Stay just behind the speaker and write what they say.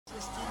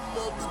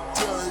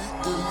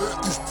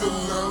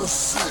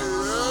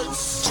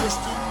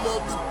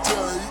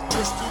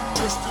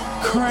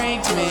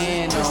Crank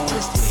man.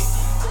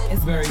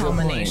 It's Very a good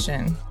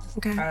culmination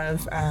Okay.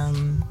 of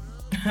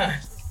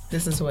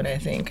this is what I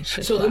think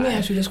should So fly. let me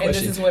ask you this question.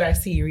 And this is what I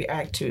see you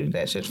react to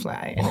that should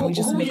fly. And Who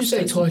would you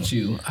say taught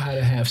you how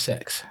to have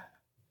sex?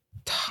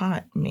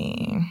 taught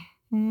me?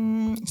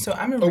 So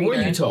I'm a Or reader. were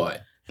you taught?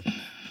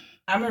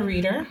 I'm a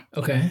reader.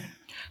 Okay.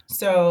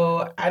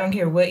 So I don't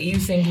care what you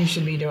think you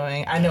should be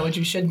doing. I know what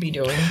you should be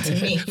doing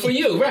to me. For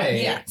you,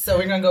 right. Yeah. So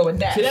we're going to go with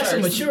that. So that's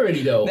first. a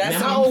maturity, though. That's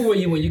Now, how old were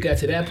you when you got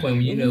to that point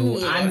when you know,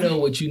 I know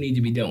what you need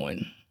to be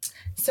doing?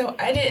 So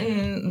I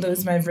didn't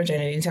lose my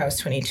virginity until I was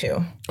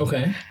 22.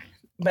 Okay.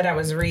 But I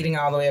was reading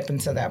all the way up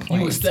until that point.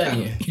 You were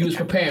studying. You was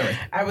preparing.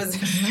 I was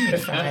going to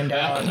find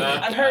out.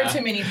 I've heard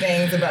too many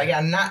things about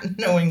y'all not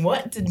knowing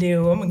what to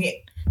do. I'm going to get...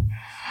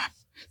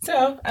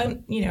 So,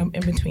 in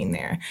between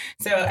there.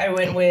 So I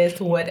went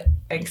with what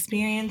I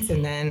experienced,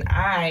 and then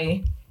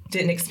I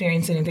didn't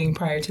experience anything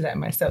prior to that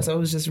myself. So it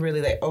was just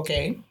really like,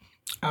 okay,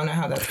 I don't know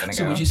how that's going to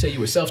go. So would you say you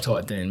were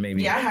self-taught then,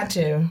 maybe? Yeah, I had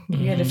to.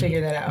 You had to figure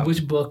that out.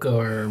 Which book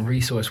or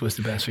resource was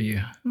the best for you?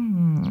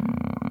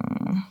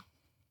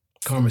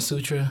 Kama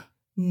Sutra?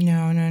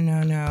 No.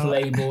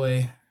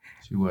 Playboy?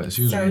 She was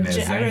So reading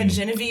that I read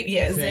Zane. Genevieve.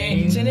 Yeah,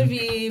 Zane.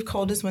 Genevieve,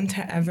 Coldest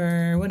Winter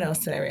Ever. What else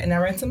did I read? And I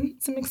read some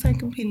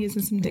encyclopedias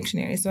and some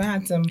dictionaries. So I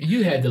had some.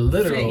 You had the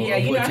literal Yeah,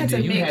 of you know, what I to had do.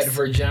 to You mix. had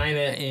vagina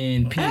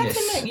and I had penis.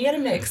 to mix. You had to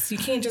mix. You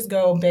can't just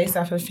go based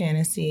off of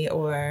fantasy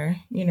or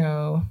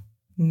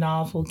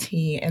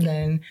novelty and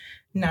then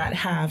not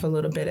have a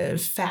little bit of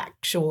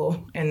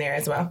factual in there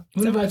as well.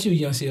 What about you,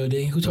 young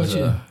COD? Who taught What's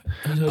you? up?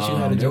 Who taught you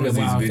how to There do was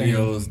the these wild thing?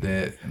 videos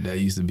that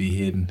used to be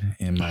hidden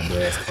in my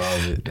dad's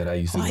closet that I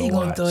used to Why go you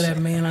gonna watch. throw that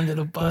man under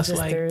the bus Just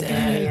like threw that?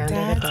 Daddy under the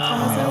That's bus.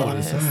 I would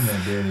assume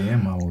that daddy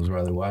and mama was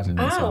rather watching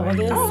this. Oh, well,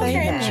 then say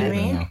that.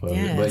 Yes. But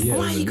yeah, Why it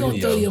was you a gonna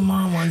video. throw your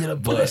mom under the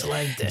bus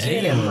like that?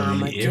 Get it,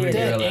 mama, Generally, every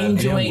get it. girl That I've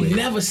angel been ain't with,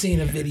 never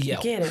seen a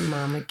video. Get it,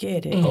 mama,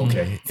 get it.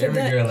 okay,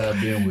 every girl I've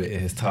been with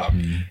has taught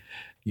me,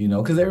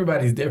 because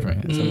everybody's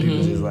different. Some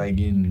people just like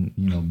getting,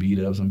 beat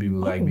up. Some people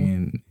like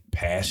being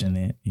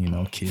passionate,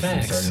 kissing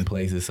Facts. certain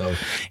places. So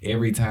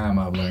every time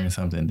I've learned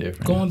something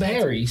different. Going to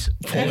Harry's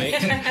point.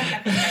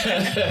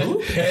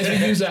 As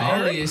we use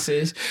our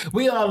aliases,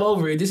 we all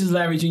over it. This is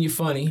Larry Jr.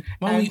 Funny.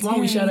 Why don't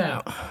we shout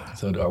out?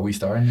 So are we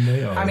starting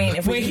today? Or? I mean,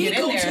 if we When can he get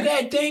in go to there.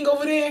 that thing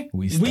over there,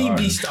 We be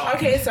starting. starting.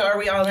 Okay, so are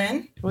we all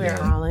in? We're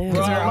all in.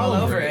 We're all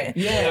over it.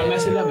 Yeah, I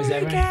messed it up. Is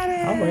that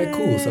right? All right,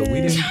 cool. So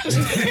we didn't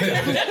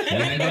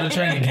go to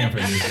training camp for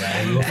this,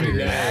 guys. We'll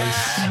figure it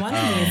out. One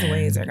of these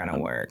ways are gonna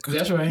work.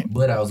 That's right.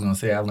 But I was gonna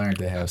say I learned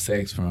to have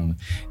sex from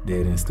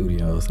Dead End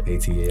Studios,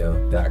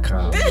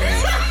 ATL.com.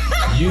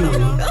 You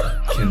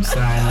can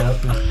sign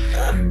up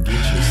and get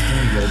your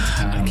studio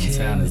time and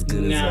sound as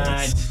good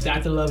as us.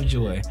 Dr.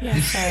 Lovejoy.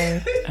 Yes,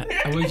 sir.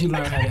 Where'd you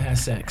learn how to have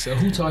sex? Or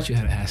who taught you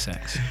how to have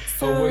sex?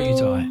 Or were you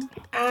taught?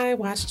 I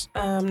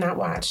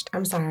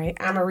I'm sorry.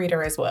 I'm a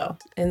reader as well.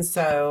 And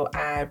so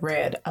I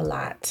read a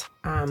lot.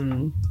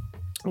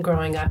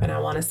 Growing up, and I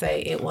want to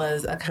say it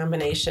was a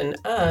combination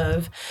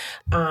of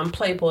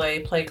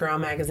Playboy, Playgirl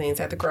magazines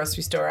at the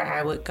grocery store.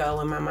 I would go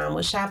when my mom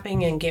was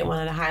shopping and get one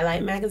of the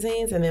highlight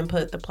magazines and then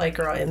put the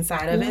Playgirl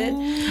inside of it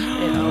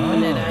and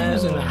open it up. It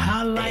was a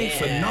highlight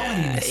for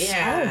naughtiness.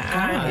 Yeah,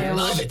 I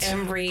love it.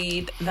 and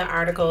read the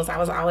articles. I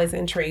was always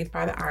intrigued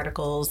by the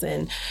articles,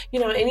 and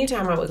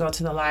anytime I would go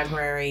to the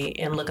library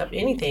and look up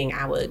anything,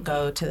 I would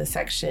go to the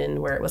section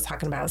where it was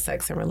talking about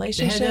sex and They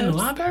relationships. had that in the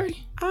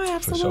library? Oh,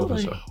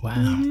 absolutely.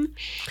 Wow.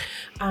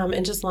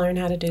 And just learn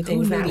how to do Who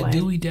things knew that the way.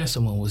 Dewey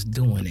Decimal was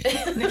doing it?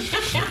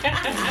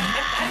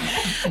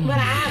 But I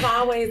have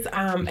always,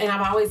 and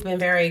I've always been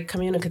very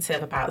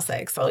communicative about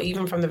sex. So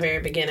even from the very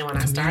beginning when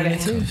I started,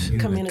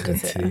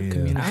 communicative.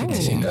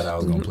 She thought I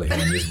was gonna play on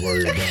this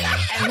word down.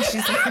 And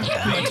she's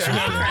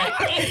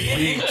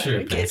Big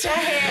trip. Get your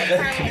head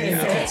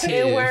cracked.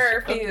 It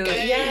were a few.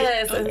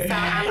 Yes. And so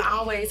I've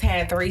always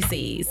had 3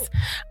 C's.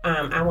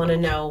 I want to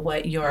know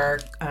what your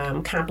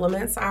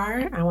compliments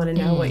are. I want to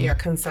know what your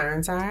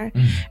concerns are.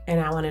 And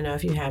I want to know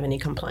if you have any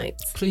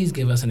complaints. Please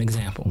give us an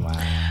example.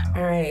 Wow.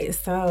 All right.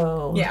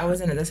 So. Yeah, I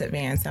wasn't this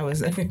advanced. I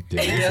was. It doesn't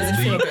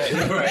Doesn't feel good.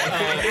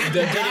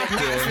 The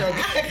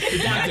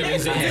doctor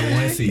is I had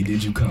 1 C.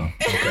 Did you come?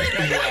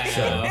 Okay.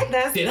 So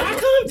Did I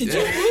come? Did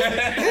you?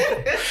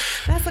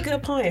 That's a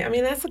good point. I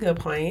mean, that's a good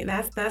point.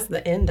 That's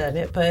the end of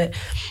it. But,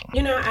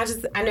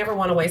 I never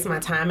want to waste my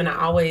time. And I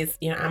always,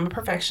 I'm a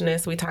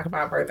perfectionist. We talked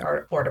about birth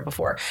order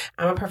before.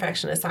 I'm a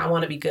perfectionist. So I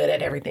want to be good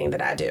at everything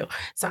that I do.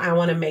 So I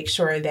want to make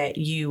sure that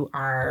you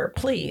are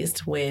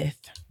pleased with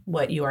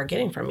what you are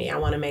getting from me. I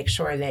want to make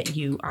sure that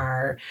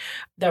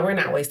that we're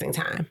not wasting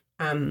time.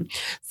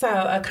 So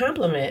a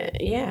compliment,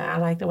 yeah, I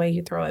like the way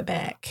you throw it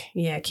back.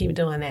 Yeah, keep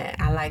doing that.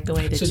 I like the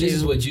way that So this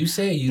is what you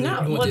say? You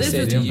want this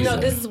said to you? No,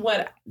 this is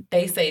what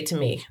they say to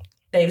me.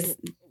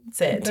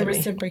 said The to me.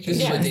 reciprocation.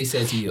 This is what they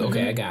said to you.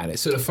 Okay, I got it.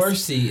 So the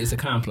first C is a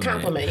compliment.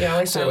 Compliment. You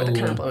always start with a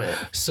compliment.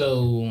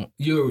 So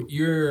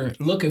you're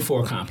looking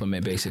for a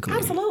compliment, basically.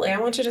 Absolutely. I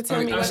want you to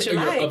tell me what you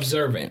you're like.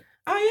 observant.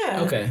 Oh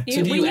yeah. Okay.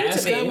 So do we you need ask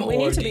to be. them, We or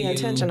need to do be you-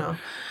 intentional.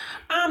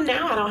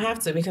 Now I don't have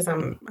to because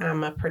I'm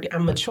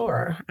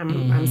mature.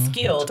 I'm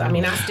skilled. I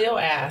mean, I still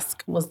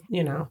ask,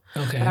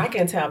 Okay. but I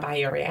can tell by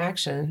your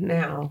reaction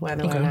now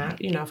whether or not,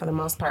 for the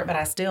most part. But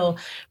I still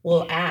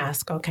will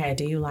ask, okay,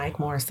 do you like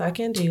more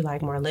sucking? Do you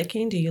like more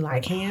licking? Do you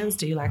like hands?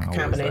 Do you like a always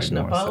combination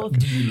like of more both?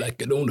 Do you like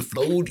it on the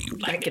floor? Do you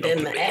Like it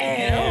in the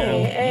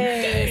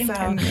air. So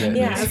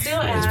yeah, I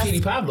still It's ask.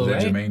 Petey Pablo,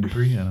 Is that right? Jermaine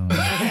Dupri? I don't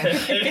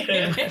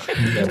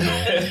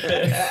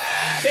know.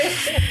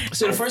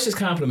 So the first is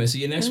compliment. So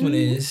your next one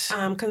is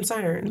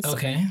Concerns.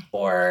 okay.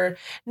 Or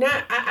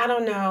not, I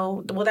don't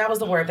know. Well, that was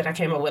the word that I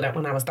came up with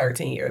when I was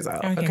 13 years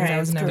old. Okay, 'cause I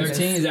was never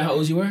 13. Is that how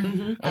old you were?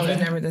 I was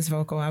never this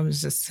vocal. I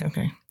was just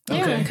okay.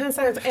 Yeah, Okay.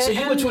 concerns. So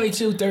you were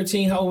 22,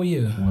 13. How old were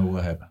you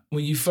What happened?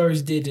 when you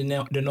first did the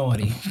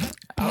naughty?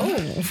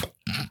 Oh,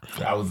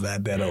 I was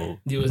not that old.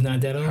 You was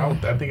not that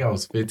old. I think I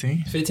was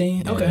 15.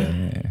 15. Okay.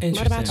 Yeah. Interesting.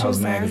 What about I was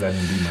mad because I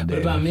didn't beat my dad. What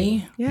about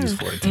me? He was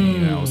 14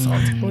 and I was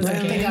salty. I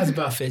think I was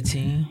about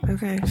 15.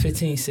 Okay.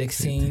 15,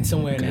 16,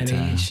 somewhere in that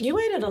time. age. You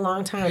waited a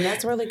long time.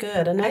 That's really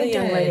good. Another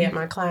young lady at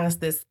my class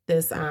this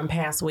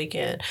past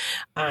weekend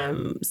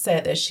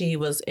said that she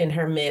was in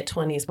her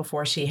mid-20s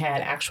before she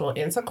had actual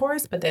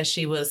intercourse, but that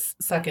she was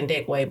sucking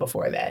dick way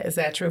before that. Is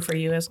that true for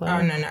you as well?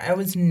 oh no, I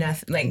was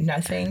nothing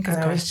because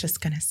I Okay. was just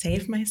gonna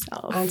save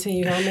myself Until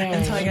you got married.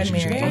 until I got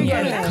married. I'm Yeah,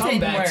 gonna that come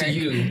didn't back to work.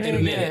 you in a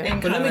Very minute.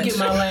 good. But let me get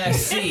my last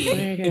C,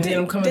 and then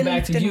I'm coming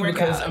back to Didn't you work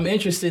because out. I'm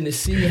interested to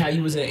see how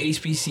you was in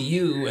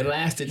HBCU and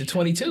lasted to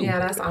 22. Yeah,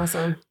 that's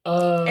awesome.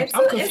 I'm It's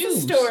a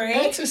confused. story.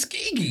 At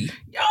Tuskegee.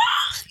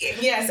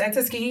 Yes, at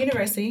Tuskegee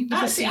University.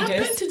 I see. I've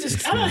been to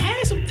this. I done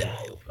had some.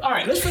 All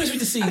right, let's finish with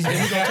the C's. And we're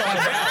gonna talk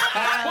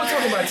about. We'll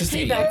talk about He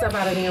Tuskegee. backed up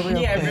out of there real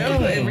quick.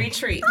 Yeah, real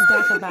retreat.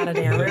 Back up out of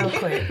there real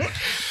quick.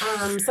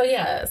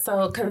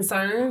 So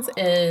concerns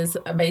is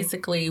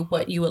basically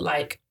what you would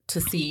like to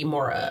see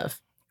more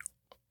of.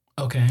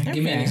 Okay,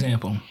 give me an Okay.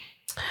 example.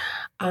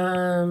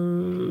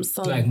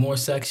 So Like more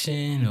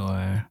suction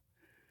or.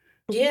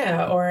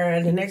 yeah,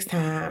 or the next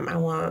time I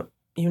want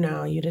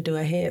you to do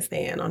a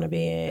headstand on the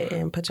bed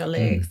and put your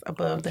legs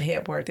above the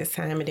headboard this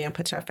time, and then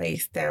put your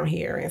face down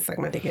here and suck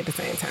my dick at the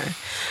same time.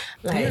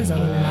 Like There's a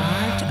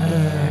lot of.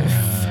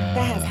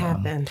 that has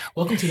happened.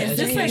 Welcome to the Is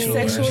this like educational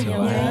sexual version.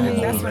 yoga?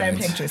 Wow. That's what I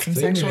pictured. Some So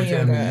you sexual mean to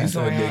tell me yoga you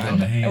suck going dick on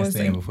the on. It was handstand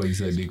like, before you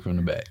suck dick from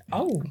the back?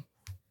 oh,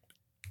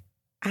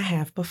 I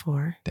have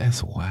before.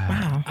 That's wild.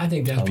 wow. I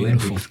think that's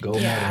beautiful. Olympics, gold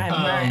Yeah, medal.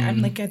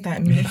 I'm looking at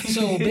that.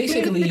 So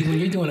basically, when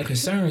you're doing the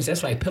concerns,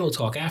 that's like pillow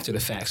talk after the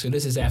fact. So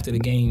this is after the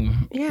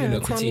game, Yeah, tell me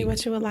critique.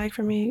 what you would like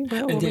from me. What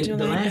And would then you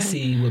the like? last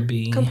C would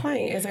be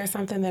Complaint. Is there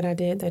something that I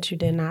did that you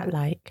did not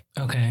like?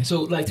 okay.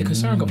 So like the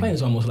concern complaint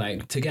is almost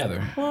like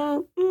together.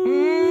 Well,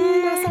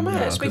 not so much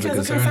 'cause the because a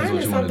concern is concern what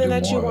is you wanna something do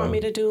that you more want of. me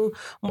to do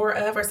more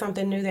of, or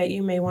something new that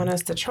you may want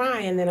us to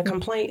try, and then a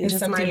complaint It's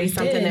just might something be you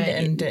something did that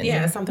and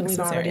didn't something we've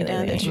already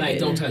done that you Like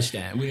didn't. don't touch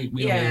that. We don't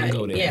Yeah, even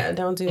go there. yeah,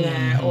 don't do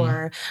that.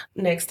 Or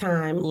next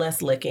time,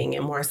 less licking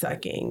and more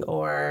sucking.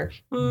 Or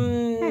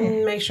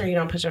make sure you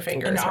don't put your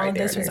fingers And all right of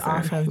there this was next time.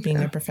 off of being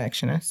a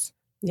perfectionist.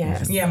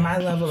 Yes. Yeah, my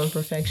level of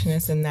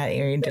perfectionist in that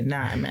area did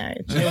not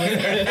match.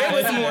 It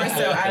was more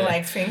so I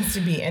like things to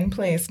be in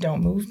place.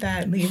 Don't move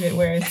that. Leave it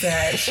where it's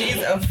at. She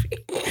got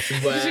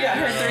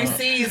her 3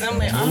 C's. I'm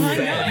like, oh my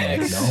Back.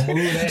 God. Don't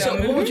move that. So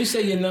what would you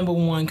say your number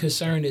one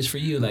concern is for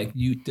you? Like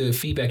the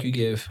feedback you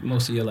give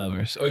most of your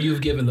lovers, or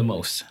you've given the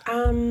most?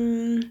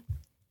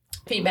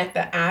 Feedback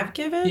that I've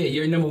given. Yeah,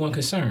 your number one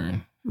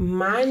concern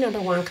My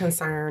number one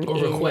concern or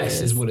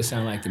request is what it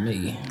sounds like to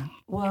me.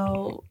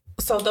 Well,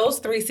 so those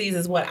 3 C's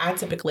is what I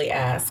typically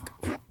ask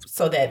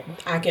so that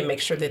I can make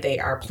sure that they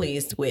are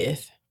pleased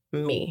with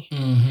me.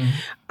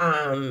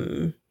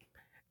 Mm-hmm.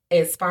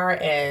 As far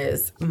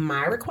as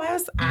my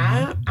request,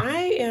 I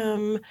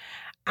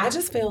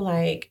just feel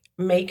like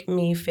make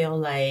me feel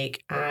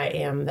like I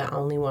am the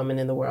only woman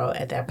in the world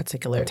at that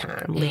particular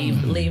time.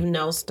 Leave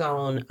no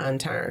stone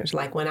unturned.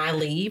 Like when I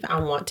leave, I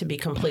want to be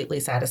completely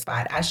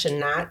satisfied. I should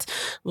not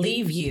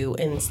leave you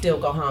and still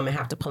go home and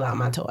have to pull out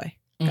my toy.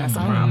 That's a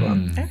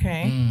problem.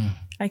 Okay.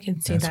 I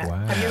can see That's that.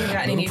 wild. Have you ever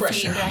gotten any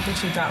Pressure. feedback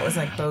that you thought was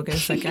like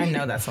bogus? Like, I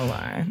know that's a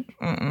lie.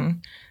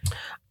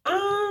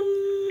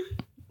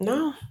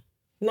 No,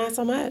 not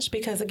so much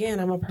because again,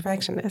 I'm a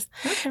perfectionist,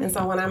 and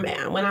so when I'm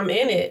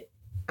in it,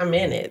 I'm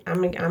in it.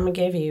 I'm gonna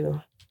give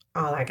you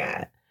all I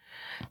got.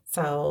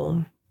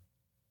 So,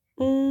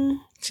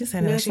 She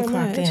said no, Not she so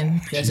clocked much.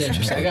 in. That's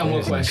interesting. I got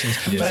more questions,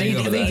 Yeah, but I need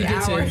she to knows get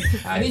that.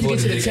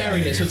 to the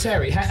Terry. So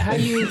Terry, how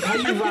you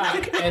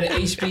rock at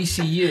an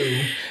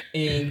HBCU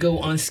and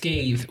go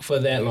unscathed for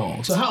that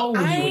long? So how old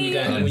were you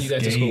when you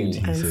got to school?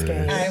 Unscathed, he said.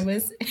 Unscathed. I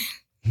was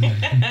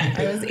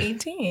I was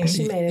 18.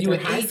 She made it You were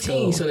through high 18,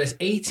 school. so that's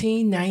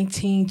 18,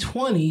 19,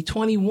 20,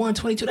 21,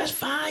 22. That's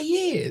 5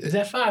 years. Is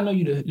that 5? I know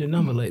you the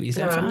number lady. Is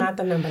that No, 5? I'm not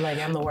the number lady.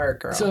 I'm the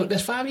word girl. So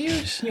that's 5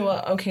 years? Yeah,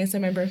 well, okay, so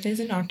my birthday's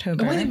in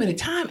October. Wait a minute,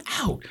 time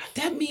out.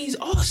 That means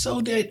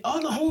also that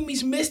all the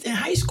homies missed in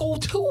high school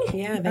too.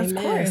 yeah, they Of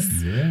course.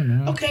 missed. Yeah,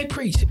 man. Okay,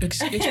 preach.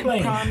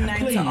 Explain. Prom night,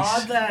 please. so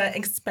all the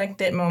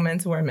expected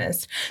moments were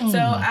missed. So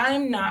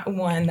I'm not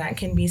one that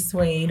can be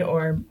swayed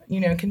or,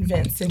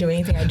 convinced to do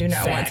anything I do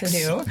not want to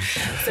do.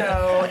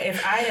 So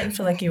if I didn't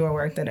feel like you were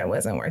worth it, it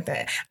wasn't worth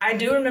it. I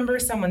do remember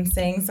someone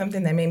saying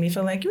something that made me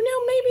feel like,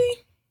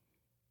 maybe.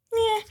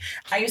 Yeah.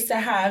 I used to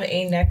have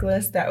a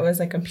necklace that was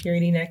like a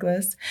purity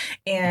necklace.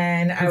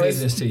 And Who I gave was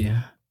this to you?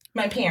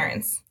 my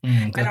parents. Good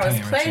And I was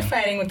parents, play huh?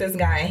 fighting with this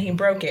guy and he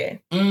broke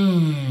it.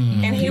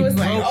 And he was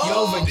like, broke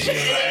oh, over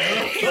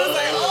there. He was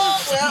like,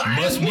 oh, well,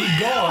 Must be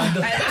gone.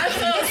 And I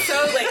felt so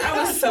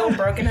I was so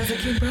broken. I was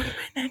like, you broke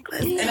my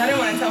necklace. And I didn't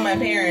want to tell my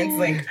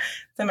parents,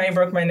 somebody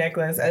broke my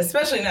necklace,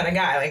 especially not a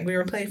guy. We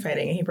were play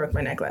fighting and he broke my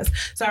necklace.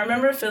 So I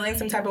remember feeling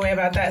some type of way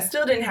about that.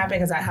 Still didn't happen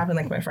because that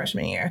happened my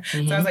freshman year. So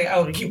I was like,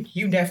 oh,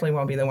 you definitely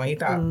won't be the one. You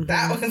thought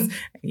that was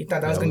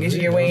going to get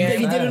you your way You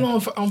think in. he did it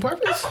on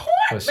purpose? Of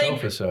course.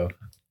 For sure.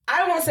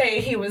 I won't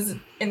say he was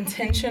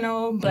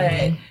intentional,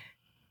 but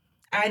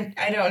I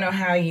don't know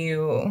how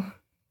you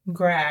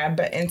grab.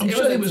 I'm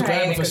sure he was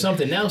grabbing for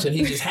something else and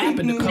he just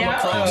happened to come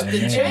across the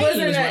chain.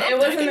 It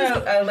wasn't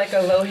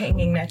a low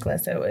hanging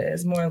necklace. It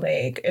was more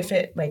it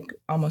fit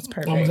almost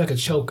perfect. Almost like a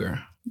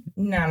choker.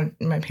 No,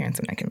 my parents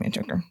are not giving me a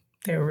choker.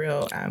 They're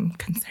real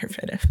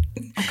conservative.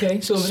 Okay,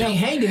 so if it ain't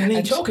hanging and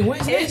ain't choking,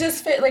 where's It it?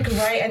 just fit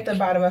right at the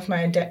bottom of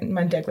my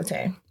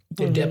décolleté.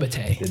 The debate.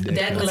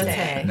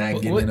 Décolleté. Not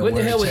getting What in the word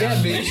hell was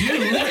that, challenge.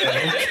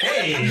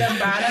 bitch? Okay. The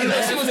bottom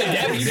She was a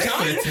deputy. I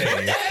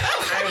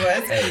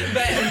was,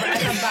 but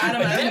at the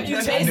bottom of the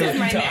base of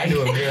my I neck.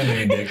 knew a girl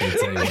named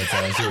Décolleté one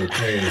time. She was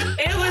crazy.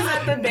 It was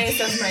at the base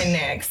of my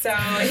neck. So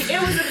it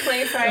was a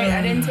play fight.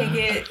 I didn't take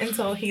it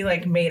until he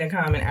made a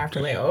comment after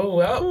oh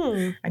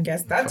well, I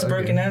guess that's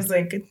broken. I was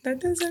like, that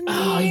doesn't mean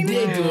Oh, he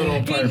did do it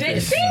on He did.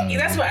 purpose. See,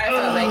 that's what I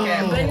felt like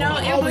that. But no,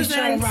 it Always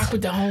trying wasn't. to rock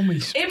with the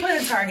homies. It put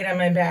a target on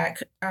my back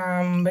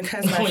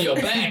because my On your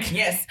back?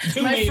 Yes,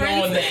 You my mean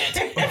friends. on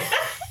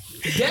that.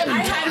 I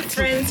had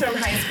friends from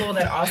high school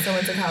that also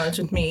went to college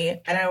with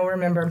me, and I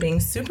remember being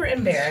super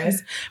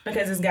embarrassed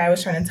because this guy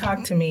was trying to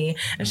talk to me,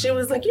 and she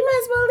was like, "You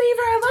might as well leave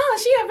her alone.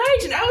 She a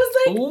virgin." I was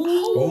like,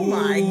 "Oh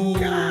my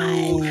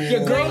god!"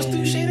 Your girls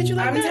do shade at you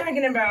like I'm that?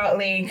 talking about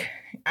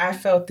I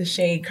felt the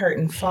shade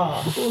curtain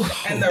fall,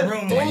 and the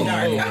room went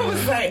dark. I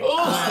was like,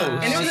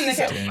 and it was in the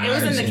calf. It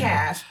was in the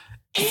calf.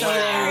 So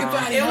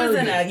Everybody it was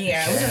heard in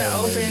it was in an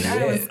open. I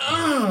was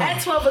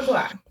at 12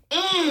 o'clock.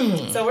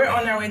 So we're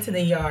on our way to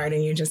the yard,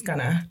 and you're just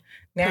gonna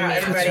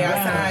everybody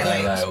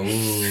outside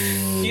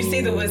you see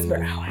the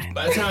whisper.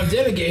 By the time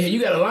dinner get here, you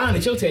got a line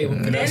at your table.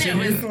 Then it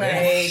was let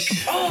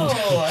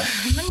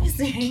me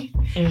see.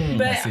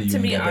 But see you to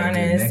ain't be got that good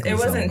honest, it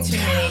necklace wasn't on. too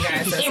many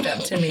guys that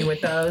stepped to me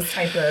with those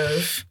type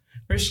of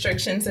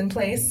restrictions in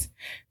place,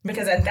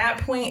 because at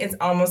that point it's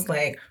almost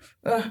I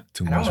don't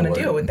want to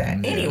deal with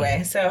that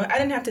anyway. So I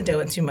didn't have to deal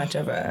with too much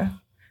of a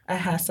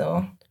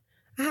hassle.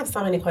 I have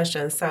so many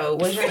questions. So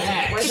was your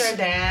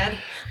dad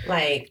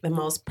the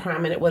most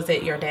prominent? Was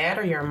it your dad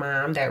or your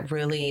mom that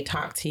really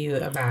talked to you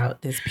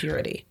about this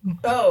purity?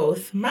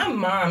 Both. My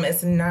mom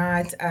is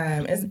not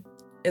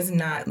is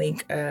not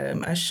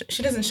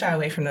she doesn't shy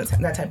away from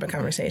that type of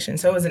conversation.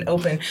 So it was an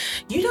open.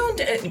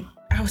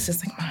 I was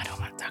just like, Mom, I don't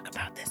want to talk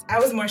about this. I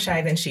was more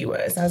shy than she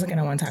was. I was like, I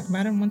don't want to talk about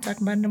it. I don't want to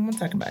talk about it. I don't want to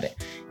talk about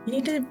it. You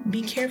need to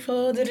be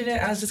careful.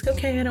 I was just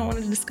okay. I don't want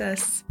to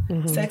discuss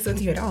sex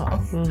with you at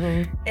all,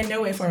 in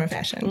no way, form, or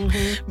fashion.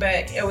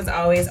 But it was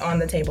always on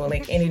the table,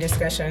 any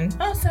discussion.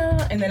 Also,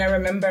 and then I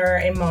remember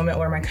a moment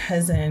where my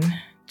cousin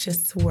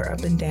just swore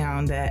up and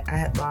down that I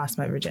had lost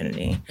my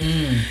virginity.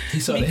 He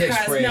saw the head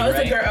spray, no,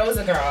 it was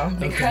a girl.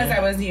 Because I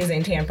was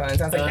using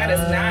tampons. I was like, that is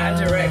not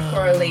a direct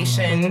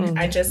correlation.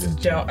 I just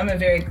don't. I'm a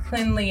very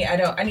cleanly.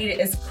 I need it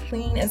as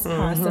clean as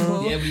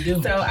possible. Yeah, we do.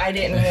 So I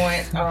didn't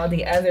want all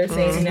the other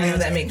things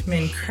that make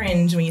men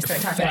cringe when you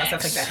start talking about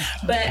stuff like that.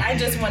 But I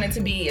just wanted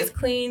to be as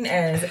clean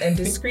and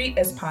discreet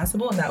as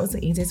possible, and that was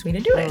the easiest way to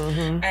do it.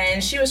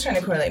 And she was trying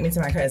to correlate me to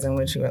my cousin,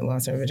 which she had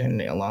lost her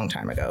virginity a long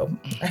time ago.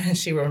 And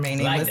she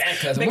remained nameless. That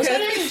cousin. Because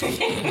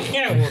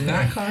I will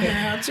not call her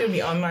out. She'll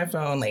be on my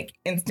phone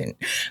instant.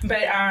 But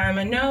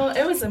no,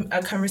 it was a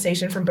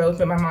conversation for both.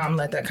 But my mom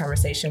led that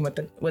conversation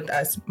with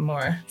us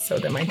more so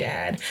than my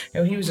dad.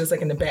 And he was just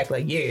in the back,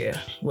 yeah,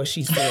 what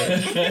she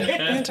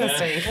said.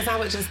 Interesting, because I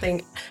would just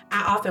think.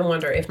 I often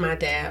wonder if my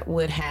dad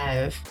would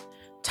have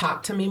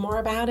talked to me more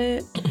about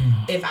it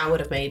if I would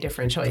have made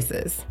different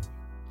choices.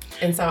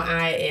 And so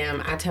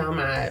I tell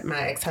my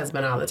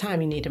ex-husband all the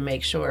time, you need to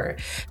make sure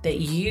that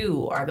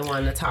you are the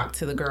one to talk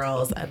to the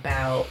girls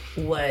about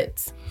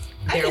what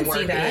their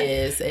work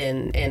is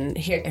and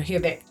hear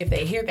that. If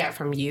they hear that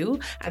from you,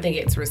 I think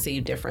it's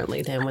received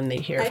differently than when they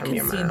hear from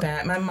your mom. I can see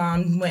that. My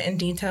mom went in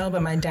detail,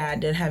 but my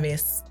dad did have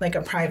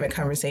a private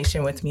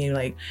conversation with me,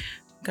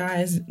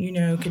 guys,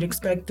 could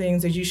expect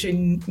things that you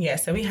shouldn't. Yeah,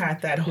 so we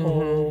had that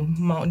whole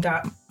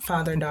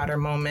father-daughter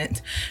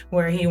moment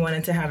where he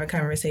wanted to have a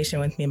conversation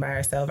with me by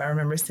ourselves. I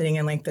remember sitting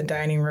in like the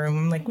dining room.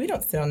 I'm like, we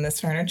don't sit on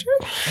this furniture.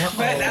 But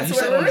that's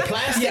where we were.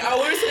 Yeah,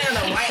 we were sitting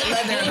on the white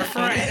leather in the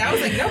front. And I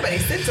was like, nobody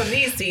sits on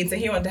these seats.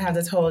 And he wanted to have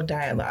this whole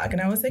dialogue.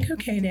 And I was like,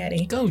 okay,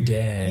 Daddy. Go,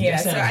 Dad. Yeah,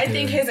 so I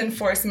think his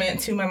enforcement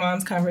to my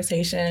mom's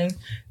conversation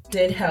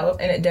did help,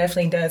 and it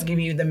definitely does give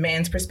you the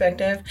man's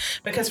perspective,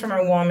 because from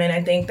a woman,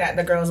 I think that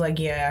the girl's like,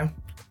 yeah,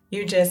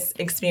 you're just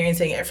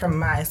experiencing it from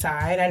my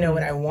side. I know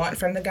what I want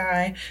from the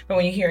guy, but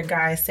when you hear a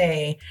guy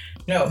say,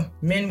 no,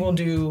 men will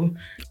do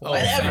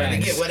whatever to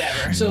get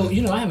whatever. So,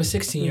 I have a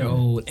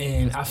 16-year-old,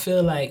 and I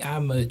feel like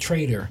I'm a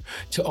traitor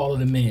to all of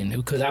the men,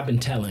 because I've been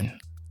telling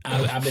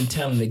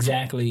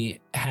exactly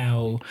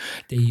how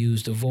they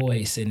use the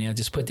voice, and they'll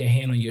just put their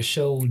hand on your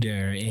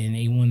shoulder and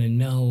they want to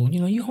know,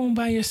 you home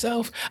by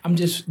yourself? I'm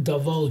just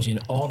divulging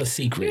all the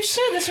secrets.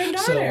 You should, that's your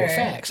daughter. So,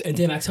 facts. And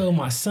then I told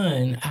my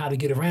son how to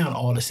get around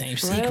all the same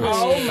secrets.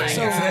 Oh my God.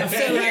 I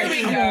feel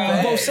like I'm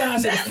on both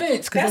sides of the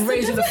fence, because I'm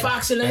raising the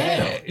fox and the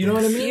hound. You know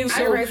what I mean?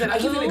 So I'll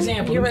give you an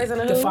example. You're raising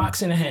the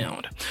fox and the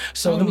hound.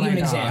 So let me give you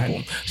an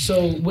example.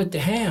 So with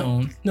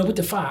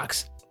the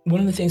fox, one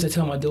of the things I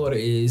tell my daughter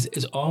is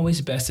it's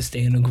always best to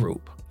stay in a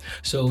group.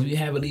 So if you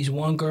have at least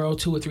one girl,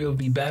 2 or 3 would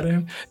be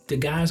better. The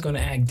guy's going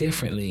to act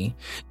differently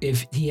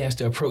if he has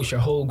to approach your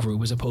whole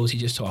group as opposed to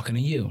just talking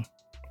to you.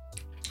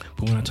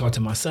 But when I talk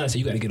to my son, I say,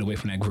 you got to get away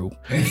from that group.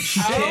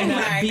 Oh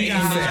my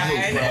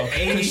God.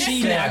 Because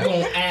she's not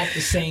going to act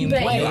the same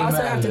but way. You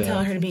also have to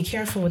tell her to be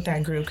careful with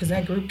that group, because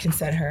that group can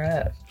set her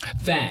up.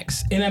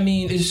 Facts. And I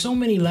mean, there's so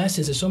many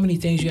lessons, there's so many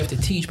things you have to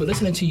teach, but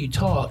listening to you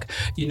talk,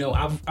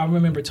 I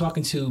remember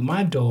talking to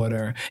my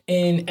daughter,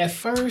 and at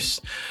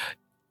first,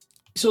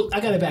 so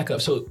I got to back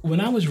up. So when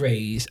I was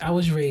raised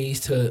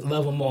to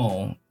love them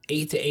all.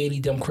 8 to 80,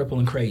 dumb, cripple,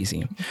 and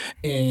crazy.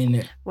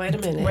 And wait a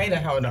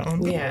minute. Hold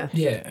on. Yeah.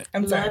 Yeah.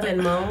 I'm sorry. Love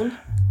and moan?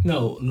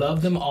 No,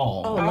 love them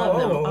all. Oh, love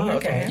them. Oh,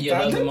 okay.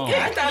 Yeah, love them all.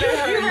 I thought I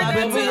heard love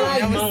them all. We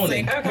like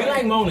moaning. Okay. We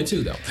like moaning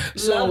too, though.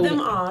 So, love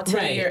them all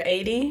till you're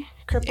 80,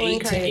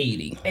 crippling, 8 to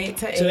 80. 8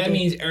 to 80. So that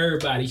means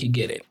everybody could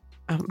get it.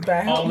 But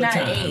I hope not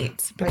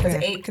 8, because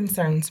 8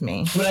 concerns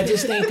me. But I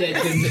just think that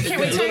the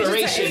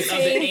alliteration of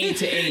the 8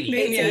 to 80.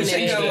 It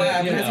should go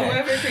up, because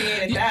whoever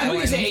created that one.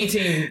 We can say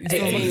 18 to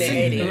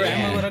 80. Right.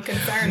 I'm a little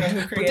concerned with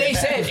who created that. But they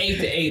said 8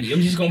 to 80.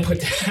 I'm just going to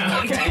put that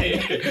out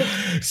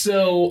there.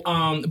 So,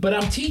 but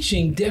I'm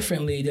teaching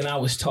differently than I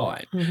was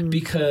taught,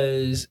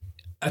 because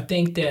I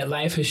think that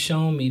life has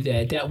shown me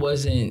that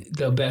wasn't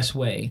the best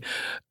way.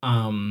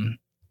 And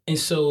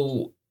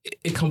so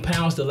it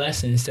compounds the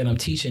lessons that I'm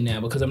teaching now,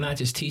 because I'm not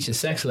just teaching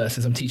sex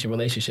lessons, I'm teaching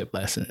relationship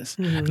lessons,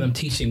 and I'm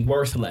teaching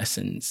worth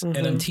lessons, and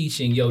I'm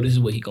teaching, this is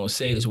what he gonna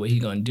say, this is what he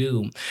gonna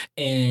do.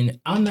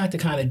 And I'm not the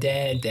kind of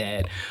dad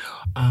that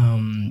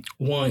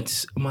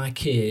wants my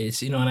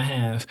kids, and I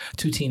have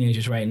 2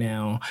 teenagers right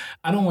now.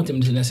 I don't want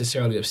them to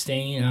necessarily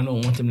abstain, and I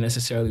don't want them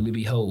necessarily to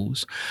be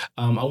hoes.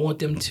 I want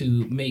them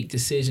to make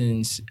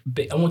decisions.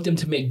 I want them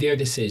to make their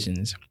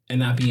decisions and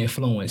not be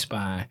influenced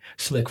by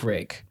Slick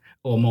Rick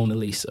or Mona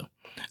Lisa.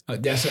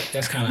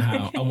 That's kind of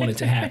how I want it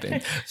to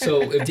happen.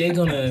 So if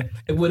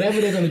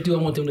whatever they're gonna do,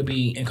 I want them to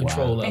be in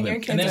control of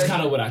it, and that's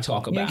kind of what I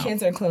talk about. Your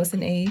kids are close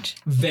in age?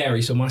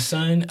 Very. So my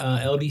son,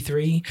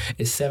 LD3,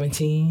 is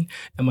 17,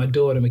 and my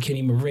daughter,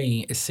 McKinney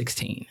Marie, is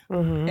 16.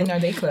 And are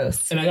they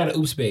close? And I got an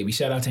oops baby.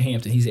 Shout out to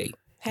Hampton. He's 8.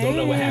 Hey. Don't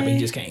know what happened. He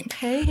just came.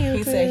 Hey, Hampton.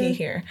 He said he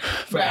here.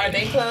 But are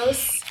they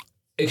close?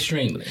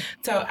 Extremely.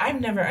 So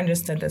I've never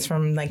understood this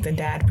from like the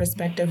dad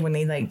perspective, when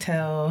they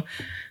tell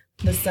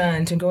the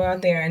son to go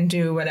out there and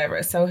do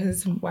whatever. So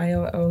his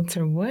YOO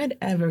to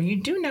whatever.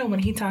 You do know when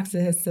he talks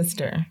to his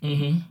sister,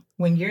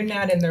 when you're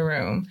not in the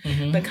room,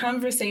 the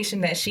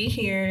conversation that she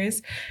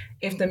hears,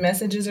 if the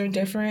messages are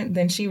different,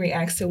 then she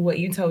reacts to what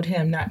you told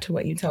him, not to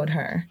what you told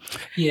her.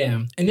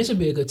 Yeah, and this would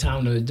be a good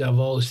time to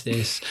divulge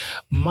this.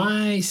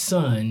 My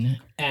son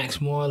acts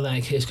more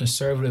like his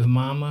conservative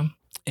mama,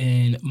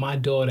 and my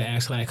daughter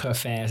acts like her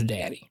fast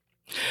daddy.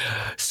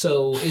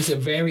 So it's a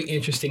very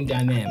interesting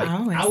dynamic.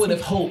 I would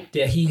have hoped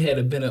that he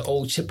had been an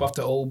old chip off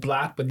the old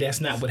block, but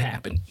that's not what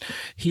happened.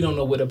 He don't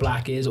know what a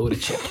block is or the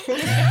chip.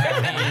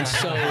 And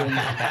so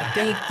I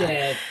think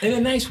that, in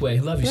a nice way,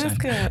 love you, son.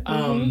 That's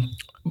good.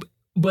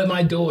 But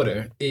my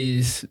daughter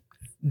is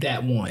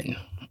that one.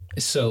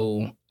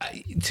 So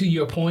to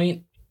your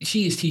point,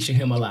 she is teaching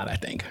him a lot, I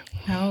think.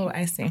 Oh,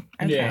 I see.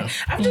 Okay. Yeah.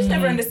 I've just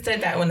never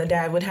understood that when the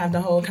dad would have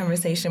the whole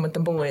conversation with the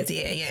boys.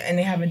 Yeah. And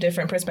they have a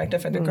different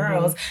perspective for the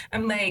girls.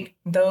 I'm like,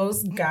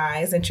 those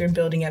guys that you're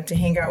building up to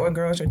hang out with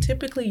girls are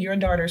typically your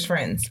daughter's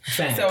friends.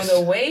 Facts. So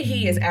the way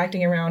he is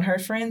acting around her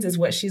friends is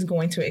what she's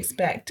going to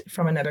expect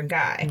from another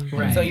guy.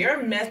 Right. So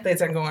your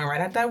methods are going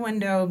right out that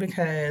window,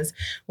 because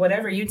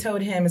whatever you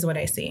told him is what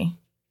I see.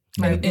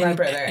 My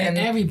brother. And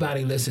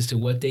everybody listens to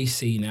what they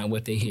see, not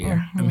what they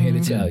hear. I'm here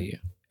to tell you.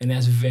 And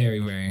that's very,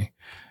 very,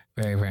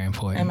 Very, very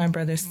important. And my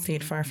brother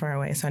stayed far, far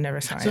away, so I never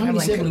saw So him. how many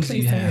I'm siblings do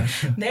you "Please tell me."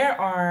 have?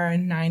 There are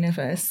 9 of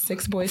us,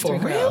 6 boys, For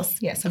 3 real? girls.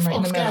 Yes, I'm right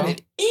in the Folks got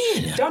middle.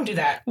 it in. Don't do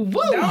that. Whoa.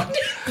 Don't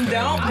do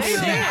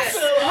that.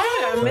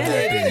 Wait a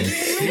minute.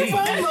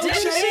 Follow Didn't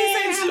she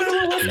say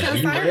Mama was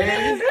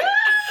conservative?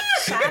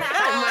 Shout out,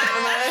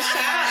 Mama.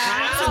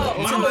 Shout out.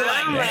 Mama like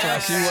that. That's why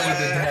she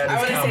wanted to have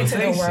I this want to say to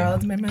the conversation.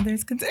 world, my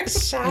mother's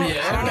conservative. Shout out.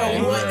 Yeah, I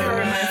don't know what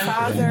her and my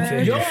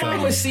father. Your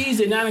mama sees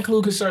it not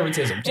include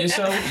conservatism, just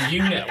so you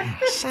know.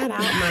 Shout out,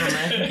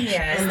 Mama.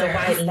 Yes, And the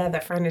white leather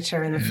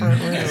furniture in the front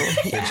room.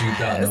 That you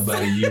thought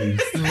nobody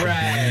used.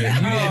 Right.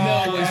 You didn't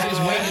know it was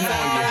just waiting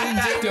on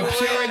you. The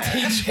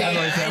purity check.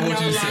 That's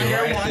what you said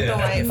I right want there. the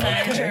white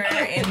furniture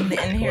and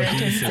the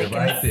inheritance said that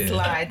right there. can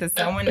slide to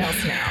someone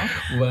else now.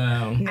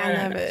 Wow. I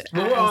love it.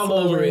 Well, I we're all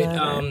over it.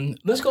 absolutely love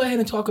Let's go ahead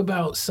and talk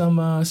about some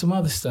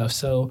other stuff.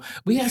 So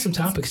we had some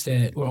topics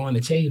that were on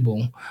the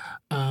table.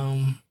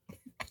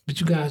 What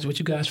you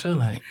guys feel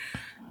like?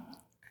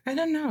 I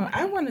don't know.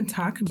 I want to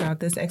talk about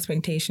this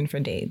expectation for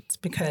dates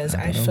because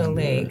I feel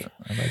like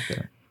I like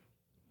that.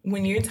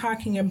 when you're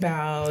talking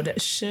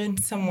about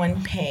should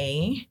someone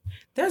pay,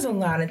 there's a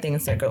lot of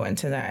things that go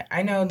into that.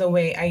 I know the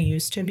way I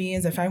used to be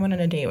is if I went on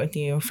a date with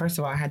you, first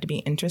of all, I had to be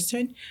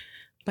interested.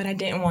 But I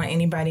didn't want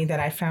anybody that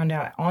I found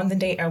out on the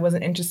date I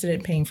wasn't interested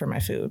in paying for my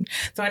food.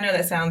 So I know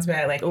that sounds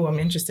bad, like, oh, I'm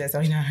interested,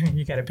 so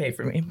you got to pay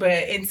for me. But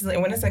it's like,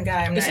 when it's a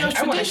guy, I'm It sounds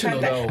not. I want to cut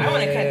traditional, that. though. I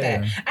want to cut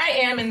Yeah. that. I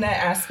am in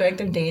that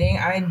aspect of dating.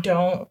 I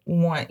don't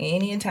want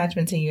any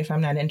attachment to you if I'm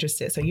not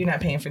interested. So you're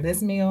not paying for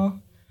this meal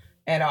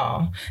at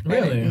all.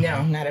 Really?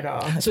 No, not at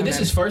all. So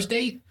this is first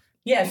date?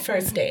 yeah,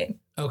 first date.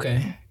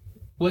 Okay.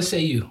 What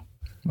say you?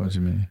 What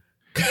you mean?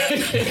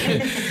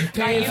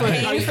 Are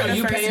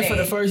you paying for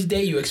the first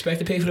date? You expect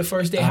to pay for the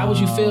first date? How would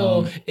you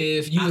feel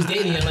if you was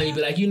dating and you'd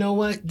be like, you know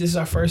what? This is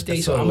our first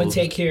date, so I'm gonna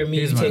take care of me,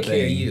 here's you my take care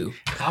of thing. you.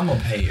 I'm a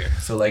payer.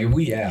 So like if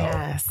we out,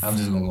 Yes. I'm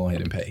just gonna go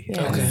ahead and pay.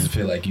 Yeah. I just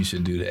feel like you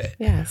should do that.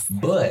 Yes.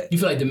 But You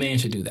feel like the man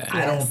should do that.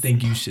 I don't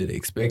think you should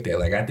expect that.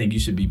 Like I think you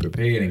should be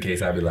prepared in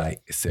case I be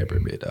like, it's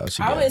separate bit dog.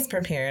 She got- Always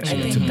prepared. I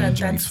she think took that,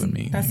 drinks that's for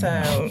me. That's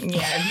a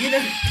yeah. You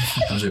know,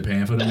 I'm just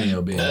paying for the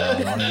meal bill.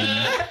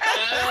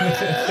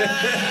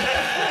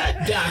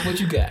 Doc, what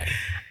you got?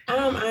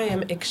 I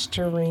am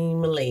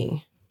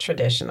extremely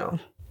traditional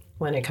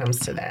when it comes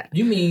to that.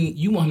 You mean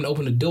you want him to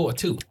open the door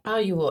too? Oh,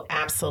 you will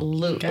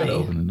absolutely Gotta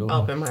open the door.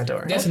 open my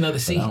door. That's another I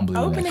C. don't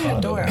believe in opening that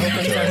the door car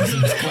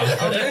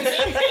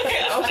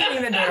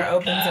opening the door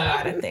opens a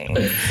lot of things.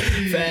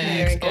 Facts.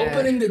 Very good.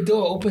 Opening the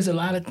door opens a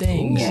lot of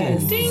things.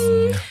 Yes.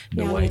 The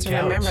Y'all white need to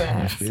couch. remember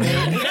that. You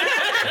feel me?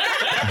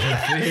 You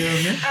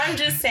feel me? I'm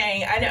just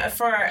saying, I know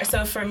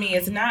for me,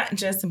 it's not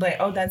just like,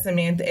 oh, that's a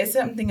man. It's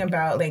something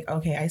about like,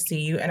 okay, I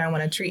see you and I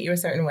want to treat you a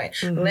certain way.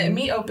 Let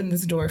me open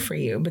this door for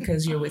you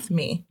because you're with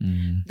me.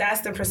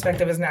 That's the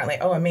perspective. It's not like,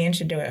 oh, a man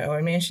should do it or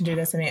a man should do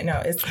this.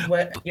 No, it's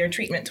what your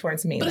treatment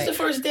towards me. But Like, it's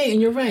the first date,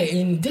 and you're right.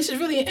 And this is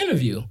really an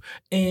interview,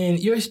 and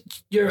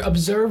you're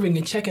observing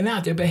and checking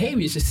out their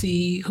behaviors to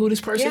see who this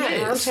person Yeah,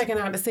 and I'm is. checking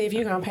out to see if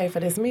you're gonna pay for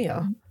this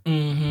meal.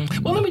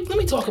 Well, let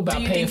me talk about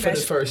Do you paying think for the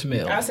that's- first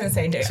meal. I was gonna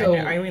say, So-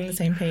 are we on the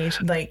same page?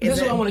 Like, This is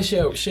is what I it? want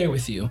to share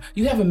with you.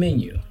 You have a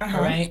menu, all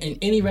right, in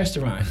any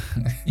restaurant,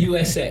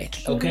 USA,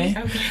 okay?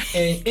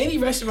 In any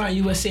restaurant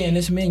USA in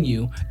this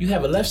menu, you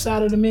have a left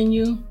side of the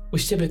menu,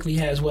 which typically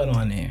has what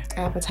on there?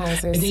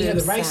 Appetizers, And then you have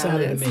the soups, right side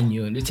of salads, the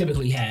menu, and it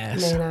typically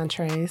has. main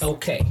entrees.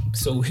 Okay,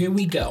 so here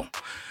we go.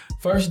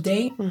 First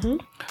date,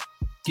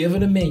 give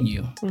it a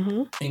menu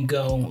and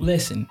go,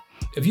 listen,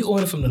 if you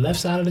order from the left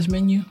side of this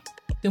menu,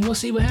 then we'll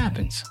see what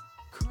happens.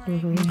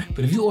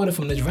 But if you order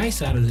from the right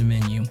side of the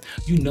menu,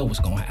 you know what's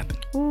gonna happen.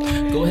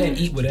 Go ahead and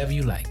eat whatever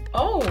you like.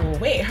 Oh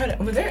wait, hold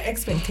on. Were there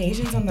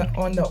expectations on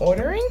the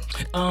ordering?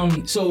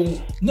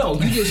 So no,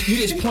 you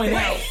just point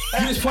out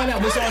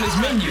what's on this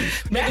menu,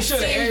 making sure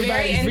that seemed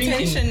very everybody's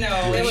reading.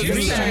 intentional. It was reading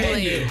the extremely-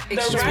 menu.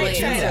 The right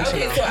side.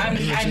 Okay, so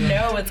I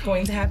know what's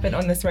going to happen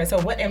on this right. So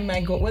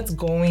what's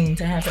going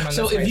to happen on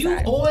So this right if you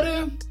side?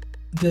 order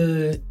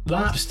the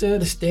lobster,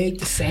 the steak,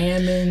 the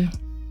salmon,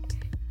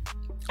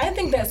 I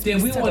think that's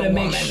then we to want to the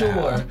make woman, sure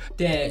though.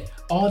 that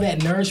all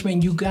that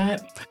nourishment you got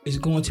is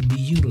going to be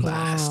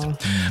utilized.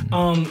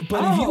 Wow.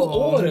 But if you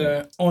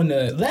order on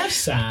the left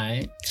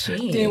side,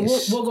 Jeez. then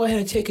we'll go ahead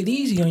and take it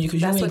easy on you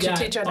because you That's ain't what you got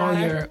teach your all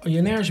daughter?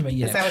 your nourishment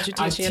yet. Is that what you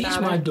I teach your teach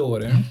daughter? my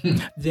daughter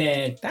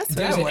that That's what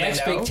there's I an wanna know.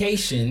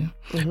 expectation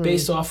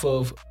based off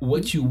of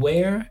what you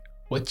wear,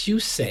 what you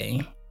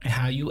say, and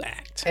how you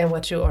act. And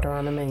what you order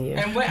on the menu.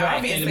 And what Right,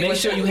 obviously and to make what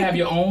sure you have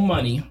your own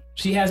money.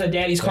 She has her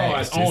daddy's card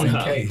Thanks, just on in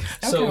her, case.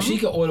 so Okay. she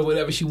can order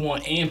whatever she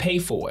want and pay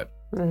for it.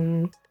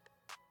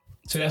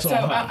 So that's So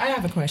on her. I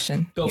have a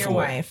question. Go Your for it.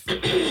 wife,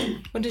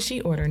 what did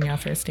she order in your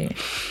first date?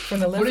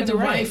 From the left What or did the the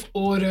right? wife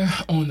order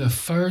on the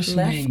first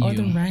Left menu? or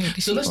the right? Did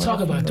So she let's order talk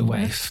from about the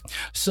left?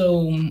 wife.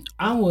 So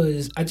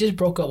I just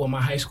broke up with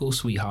my high school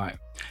sweetheart,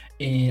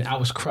 and I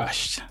was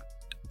crushed.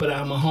 But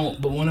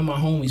but one of my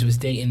homies was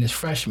dating this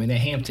freshman at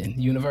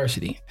Hampton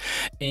University,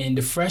 and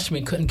the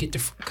freshman couldn't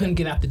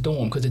get out the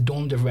dorm because the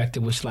dorm director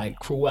was like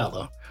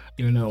Cruella.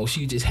 You know,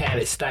 she just had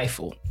it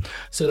stifled.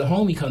 So the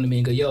homie come to me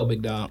and go, yo,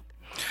 big dog,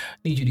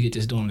 need you to get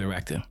this dorm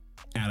director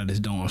out of this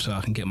dorm so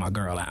I can get my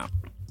girl out.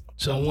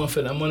 So I'm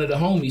one of the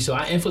homies. So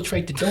I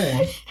infiltrate the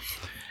dorm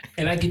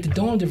and I get the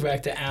dorm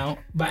director out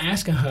by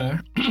asking her,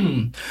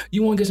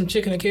 you want to get some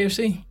chicken at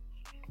KFC?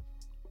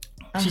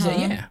 She said,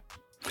 yeah.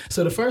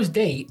 So the first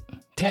date,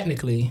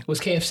 technically,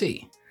 was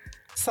KFC.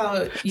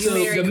 So you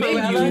married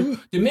Corella?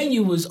 The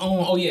menu was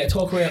on,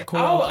 talk Corella.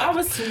 Oh, I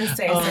was going to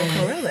say,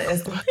 Corella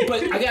is the...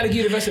 But I got to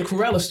give the rest of the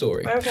Corella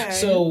story. Okay.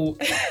 So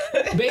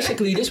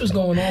basically, this was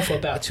going on for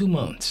about 2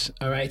 months.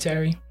 All right,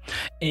 Terry?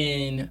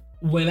 And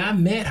when I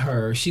met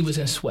her, she was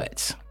in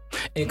sweats.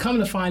 And come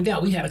to find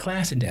out, we had a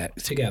class in that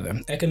together,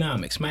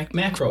 economics,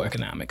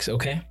 macroeconomics,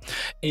 okay?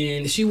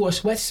 And she wore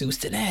sweatsuits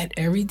to that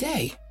every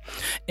day.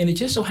 And it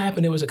just so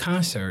happened there was a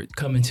concert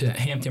coming to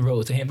Hampton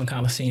Roads, to Hampton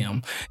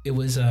Coliseum. It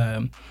was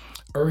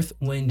Earth,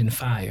 Wind, and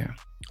Fire,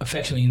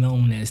 affectionately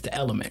known as The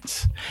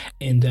Elements.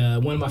 And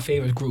one of my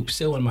favorite groups,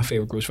 still one of my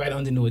favorite groups, right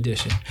under New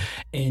Edition.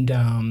 And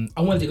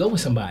I wanted to go with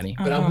somebody,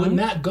 but I would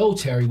not go,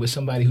 Terry, with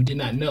somebody who did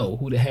not know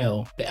who the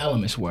hell The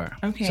Elements were.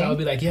 Okay. So I would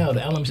be like, yo,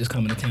 The Elements is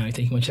coming to town. You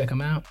think you want to check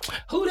them out?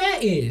 Who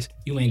that is?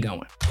 You ain't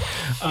going.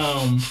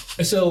 And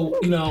so,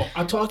 you know,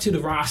 I talked to the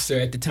roster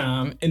at the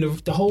time, and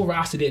the whole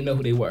roster didn't know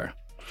who they were.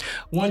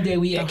 One day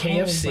we at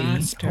KFC.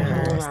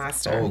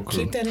 Roster.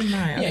 Keep that in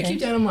mind. Yeah, keep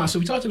that in mind. So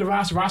we talked to the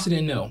roster. Roster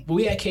didn't know. But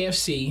we at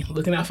KFC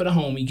looking out for the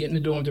homie, getting the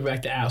dorm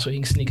director out so he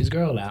can sneak his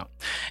girl out.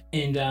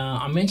 And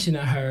I mentioned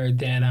to her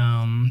that,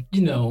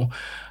 you know,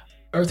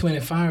 Earth, Wind,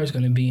 and Fire is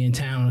going to be in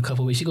town in a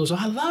couple of weeks. She goes, oh,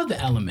 I love The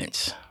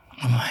Elements.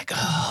 I'm like,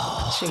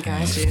 oh. She got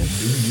you.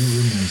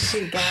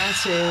 She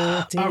got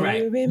you. All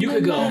right. You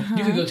could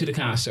go to the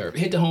concert.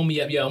 Hit the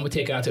homie up. Yo, I'm going to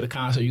take her out to the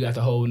concert. You got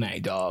the whole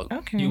night, dog.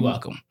 Okay. You're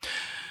welcome.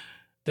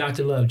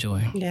 Dr.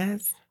 Lovejoy.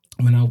 Yes.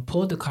 When I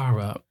pulled the car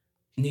up,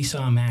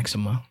 Nissan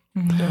Maxima.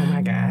 Oh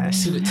my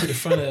gosh. To the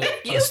front of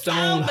a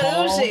stone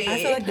hall.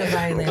 I feel like the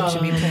violin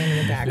should be playing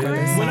in the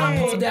background. When I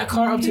pulled that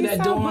car up to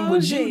that dorm,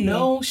 would you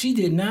know she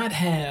did not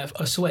have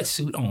a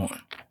sweatsuit on?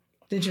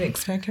 Did you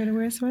expect her to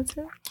wear a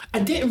sweatsuit? I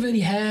didn't really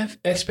have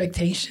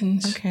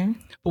expectations. Okay.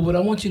 But what I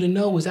want you to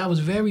know is I was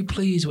very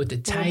pleased with the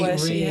tight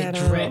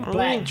red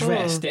black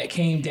dress that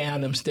came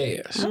down them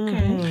stairs.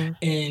 Okay.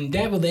 And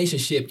that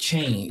relationship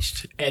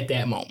changed at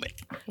that moment.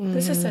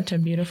 This is such a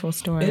beautiful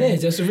story. It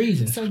is. That's the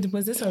reason. So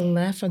was this a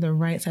left or the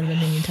right side of the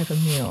menu type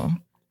of meal?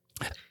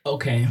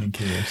 Okay.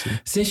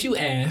 Since you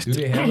asked, do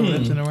they have a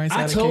left and the right side?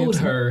 I told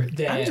her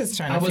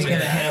that I was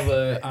going to have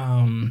a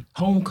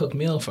home cooked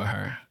meal for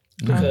her.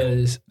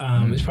 Because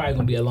it's probably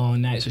gonna be a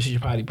long night, so she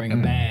should probably bring a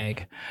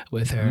bag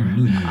with her.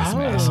 I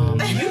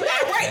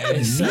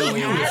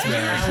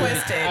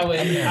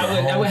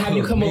would have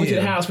you come over to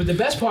the house, but the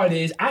best part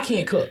is I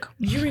can't cook.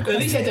 At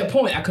least at that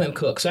point, I couldn't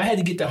cook, so I had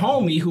to get the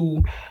homie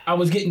who I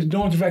was getting the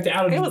dorm director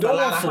out of the door for. It was a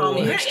lot of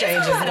homie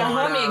exchanges.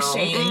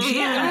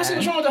 Yeah, I said,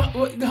 what's wrong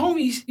with the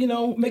homies? You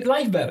know, make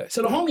life better.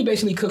 So the homie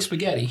basically cooked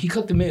spaghetti. He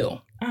cooked the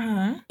meal.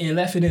 And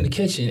left it in the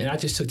kitchen, and I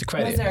just took the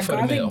credit for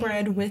the meal. Was there garlic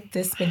bread with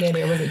this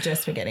spaghetti, or was it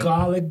just spaghetti?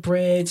 Garlic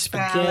bread,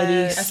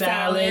 spaghetti,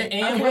 salad,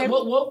 and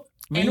what?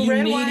 And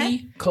red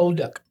wine? Cold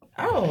duck.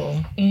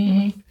 Oh.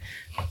 Mm-hmm.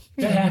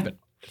 That happened.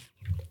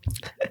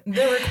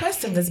 The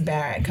request of this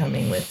bag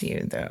coming with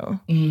you, though.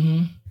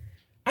 Mm-hmm.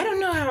 I don't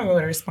know how I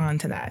would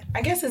respond to that.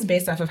 I guess it's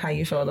based off of how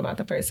you feel about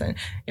the person.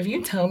 If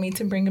you tell me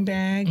to bring a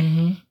bag...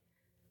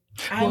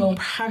 I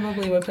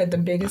probably would put the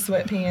biggest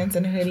sweatpants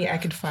and hoodie I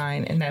could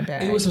find in that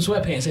bag. It was some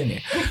sweatpants in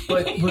there.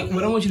 But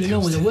what I want you to know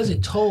is it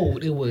wasn't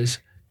told, it was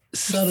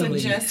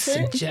subtly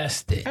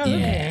suggested. Oh,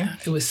 okay.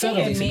 It was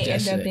subtly suggested. It may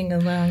end up being a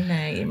long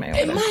night. It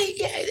might,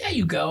 there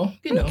you go.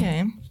 You know.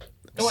 Okay.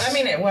 Well, I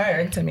mean, it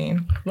worked. I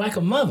mean, like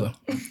a mother.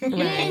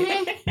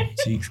 Right.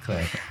 Cheeks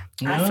clapping.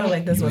 No, I feel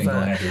like this was a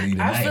left side of the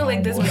menu. I feel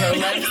like this was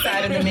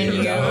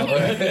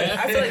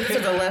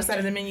a left side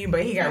of the menu,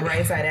 but he got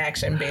right side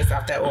action based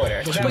off that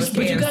order. But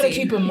you gotta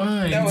keep in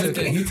mind,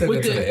 he took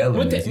it to the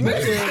elements.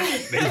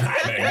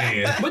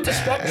 With the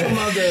spectrum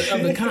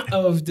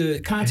of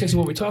the context of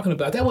what we're talking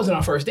about, that wasn't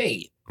our first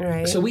date.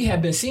 Right. So we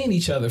have been seeing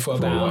each other for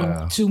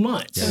about 2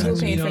 months. So who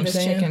paid for the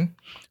chicken?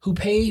 Who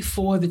paid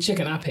for the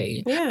chicken? I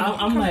paid. Yeah,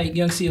 I'm like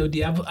young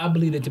COD. I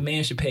believe that the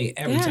man should pay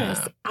every time.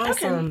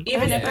 Awesome.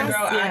 Even if the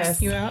girl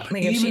asks you out,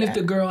 even if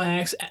the girl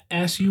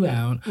asks you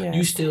out,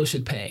 you still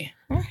should pay.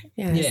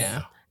 Yes.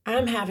 Yeah.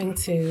 I'm having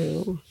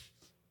to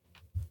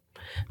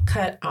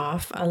cut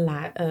off a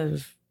lot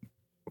of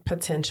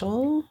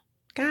potential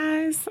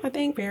guys, I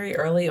think, very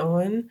early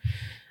on.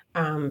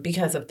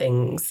 Because of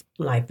things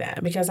like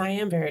that. Because I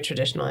am very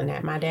traditional in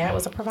that. My dad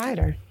was a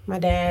provider. And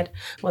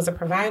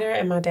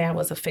my dad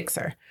was a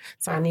fixer.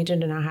 So I need you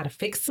to know how to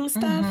fix some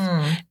stuff.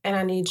 And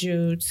I need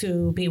you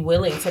to be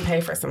willing to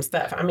pay for some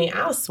stuff. I mean,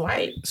 I'll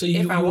swipe so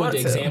you want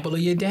the example of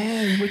your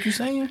dad, is what you're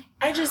saying?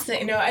 I just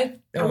think, I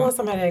want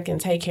somebody that can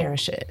take care of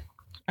shit.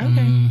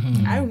 Okay.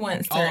 I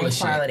want certain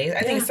qualities.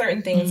 I think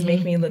certain things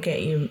make me look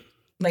at you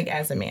like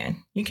as a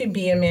man. You can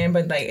be a man,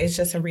 but like it's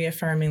just a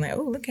reaffirming, like,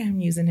 oh, look at him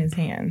using his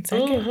hands.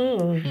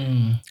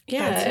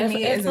 Yeah, that to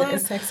me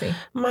is sexy.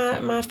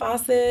 My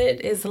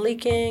faucet is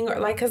leaking, or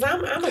like, cause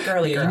I'm a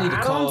girly girl. You need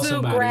to call I don't do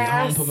somebody,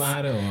 grass home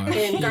provider, or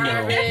and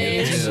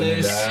garbage.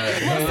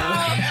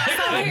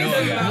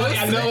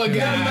 I know a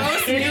guy.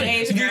 Most new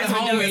age girls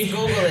will do is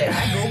Google it.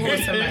 I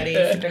Googled somebody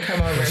to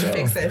come over and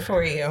fix it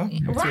for you.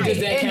 Right. Does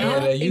that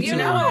count? You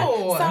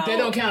know, They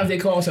don't count if they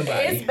call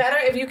somebody. It's better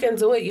if you can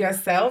do it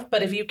yourself,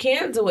 but if you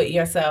can't do it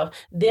yourself,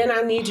 then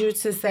I need you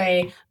to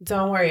say,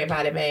 don't worry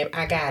about it, babe.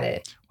 I got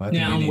it. Well, I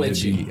think Now I'm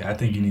with you. I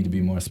think you need to be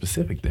more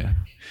specific there.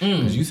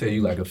 Because you say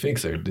you like a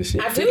fixer. The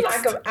shit I do fixed.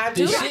 like a But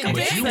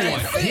fixer. you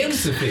want him to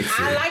fix it.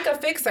 I like a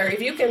fixer.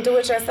 If you can do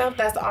it yourself,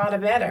 that's all the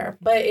better.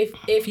 But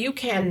if you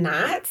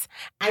cannot,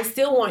 I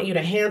still want you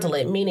to handle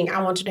it, meaning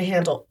I want you to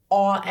handle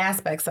all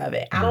aspects of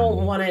it. I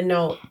don't want to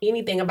know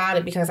anything about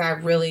it because I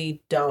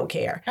really don't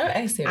care.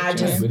 I see what I you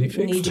just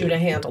mean. need you to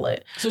handle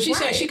it. So she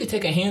said she could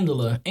take a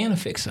handler and a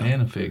fixer.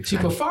 And a fixer.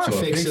 She prefer a So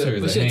fixer,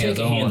 but is she'll a take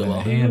a hands-on,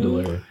 and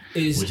handler. a handler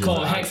Is which called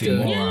an Hector,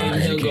 oxymoron.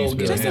 and he'll You go can't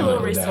get Just a handle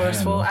little without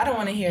resourceful. handle. I don't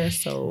want to hear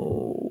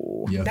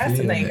so. You That's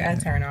feel like that.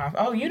 a turn off.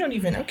 Oh, you don't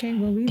even. Okay,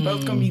 well, we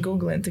both gonna be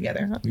Googling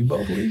together. Huh? We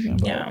both leaving.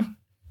 Yeah,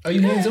 Are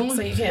you hands on?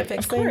 So you can't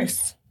fix of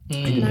course.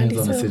 It depends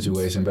on the 92.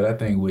 situation, but I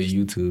think with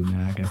YouTube,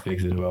 now I can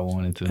fix it if I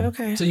wanted to.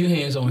 Okay. So you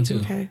hands on too.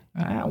 Okay.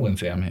 I wouldn't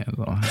say I'm hands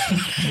on.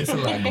 There's a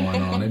lot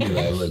going on. They be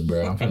like, look,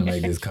 bro, I'm finna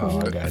make this call.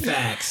 I got you.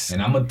 Facts.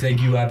 And I'm gonna take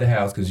you out the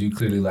house because you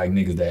clearly like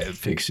niggas that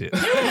fix shit.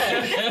 So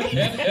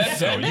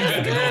you got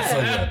to go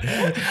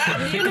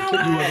somewhere. You know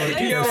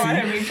what? You don't want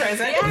to be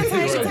present.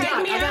 Yeah, So take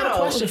Doc, me I got a out.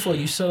 question for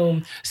you. So,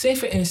 say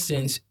for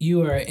instance,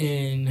 you are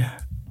in,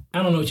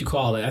 I don't know what you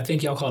call it. I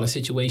think y'all call it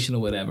situation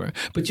or whatever.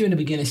 But you're in the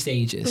beginning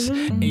stages,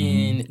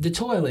 and the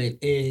toilet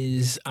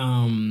is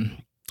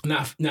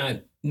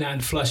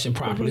not flushing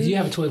properly. You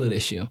have a toilet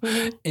issue,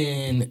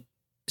 and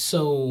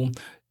so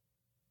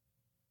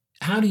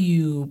how do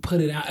you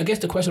put it out? I guess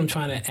the question I'm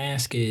trying to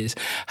ask is,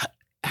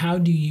 how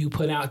do you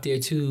put out there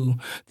to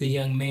the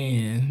young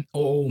man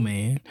or old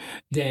man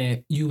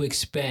that you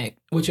expect,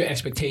 what your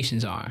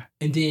expectations are,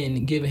 and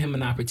then giving him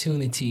an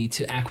opportunity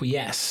to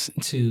acquiesce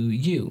to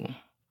you?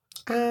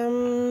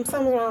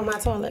 Something wrong with my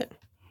toilet.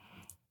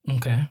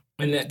 Okay.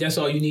 And that's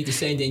all you need to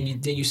say, then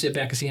you sit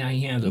back and see how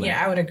he handles it.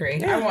 Yeah, I would agree.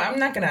 Yeah. I'm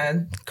not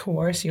gonna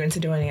coerce you into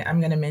doing it. I'm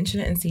gonna mention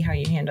it and see how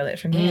you handle it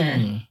from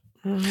there.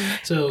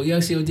 So,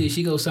 young COD,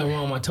 she goes, something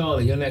wrong with my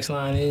toilet. Your next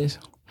line is?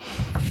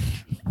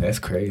 That's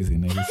crazy,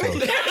 nigga. So,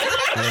 the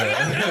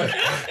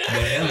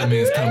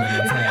elements coming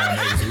in town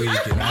next week,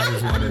 and I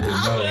just wanted to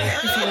know.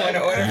 If you want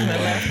to order from the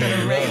left or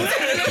the right.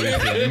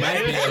 It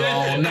might be a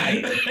long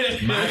night.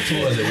 My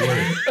toilet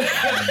work.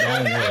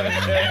 Don't worry,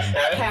 man.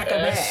 Pack a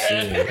bag.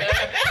 Shit.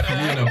 You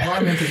in an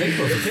apartment because they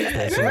supposed to fix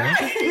that shit.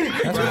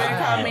 Right?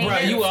 That's Call me. Bro,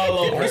 you all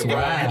over That's it, bro.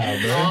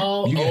 wild, bro.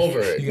 All You got, over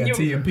it. You got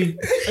TMP.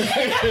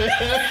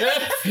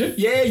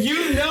 Yeah,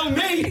 you know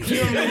me.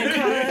 You want me to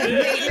call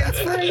maintenance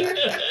for you?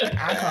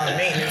 I'll call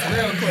maintenance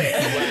real quick.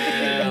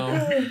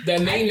 Wow.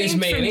 That maintenance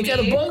think man. for Ain't that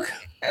a me- book?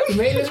 The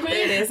maintenance man?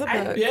 It is a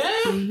book. Yeah.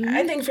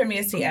 I think for me,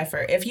 it's the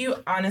effort. If you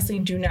honestly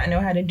do not know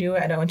how to do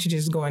it, I don't want you to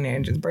just go in there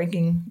and just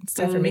breaking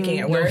stuff or making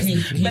it worse.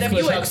 he's But if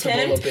you Chris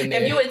Huxtable up in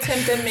there.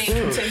 attempt to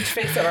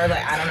fix it, or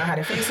like, I don't know how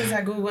to fix this,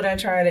 I Googled, I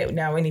tried it,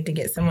 now we need to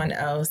get someone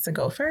else to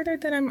go further,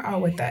 then I'm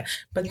all with that.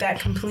 But that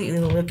completely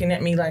looking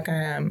at me like I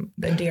am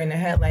the deer in the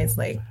headlights,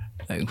 like,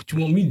 Like, what you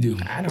want me to do?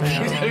 I don't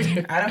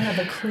know. I don't have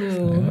a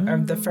clue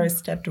of the first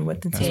step to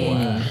what to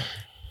take.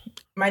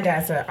 My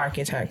dad's an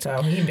architect,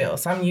 so he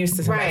builds. So I'm used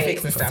to somebody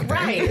fixing something.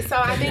 Right. So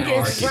I think Now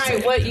it's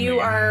architect. right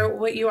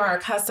what you are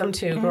accustomed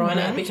to growing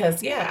Mm-hmm. up,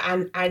 because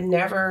I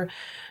never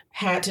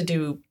had to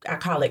do, I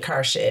call it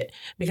car shit,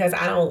 because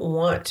I don't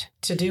want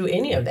to do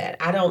any of that.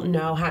 I don't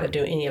know how to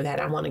do any of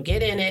that. I want to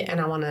get in it and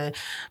I want to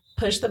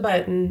push the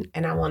button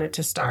and I want it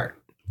to start.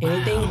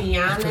 Anything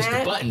beyond Push the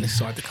that, button to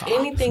start the car.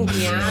 anything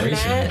beyond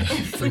that,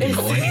 Freaking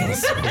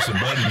buttons, pushing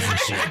buttons and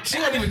shit. She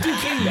don't even do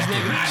keys,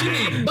 nigga. She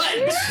need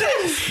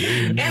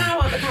buttons. and I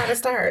want the car to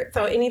start.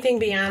 So anything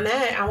beyond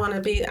that, I want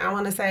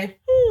to say,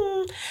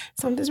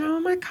 something's wrong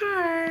with my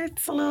car.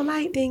 It's a little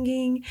light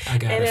dinging. I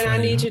got And it then for I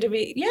you. need you to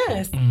be,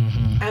 yes, Mm-hmm.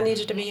 I need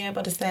you to be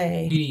able to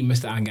say, You need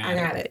Mr. I I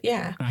got it.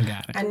 Yeah. I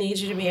got it. I need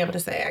you to be able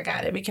to say, I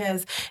got it.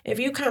 Because if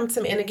you come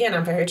to me, and again,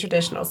 I'm very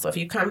traditional. So if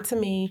you come to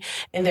me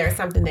and there's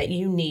something that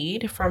you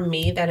need from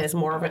me that is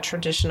more of a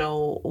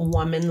traditional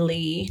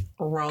womanly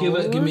role,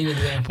 Give me an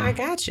example. I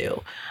got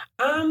you.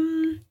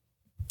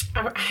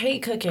 I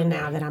hate cooking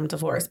now that I'm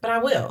divorced, but I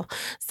will.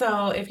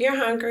 So if you're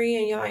hungry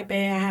and you're like,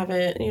 babe, I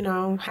haven't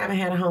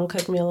had a home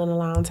cooked meal in a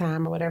long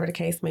time, or whatever the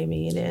case may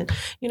be, then,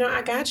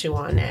 I got you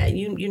on that.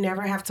 You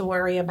never have to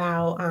worry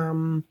about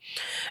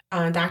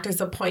doctor's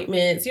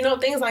appointments,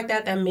 things like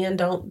that men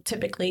don't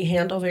typically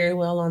handle very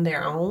well on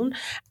their own.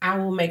 I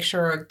will make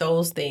sure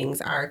those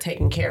things are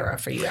taken care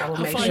of for you. I will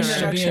How make far you sure.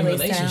 gotta be in a structurally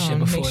relationship sound.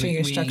 before Make sure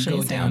you're we structurally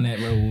go down sound. that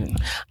road?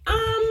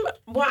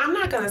 Well, I'm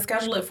not going to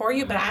schedule it for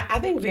you, but I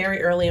think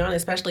very early on,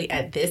 especially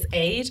at this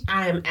age,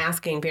 I am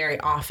asking very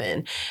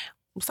often,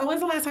 So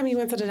when's the last time you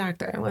went to the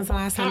doctor? When's the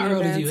last time How you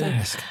early went did you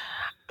ask?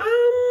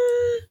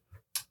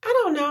 I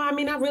don't know. I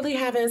mean, I really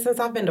haven't, since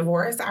I've been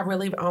divorced, I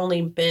really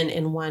only been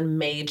in one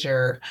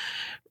major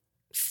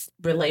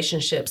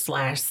relationship /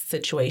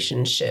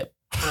 situationship.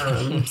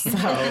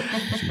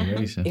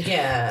 Situation.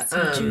 Yeah.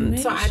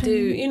 So I do,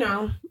 you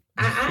know,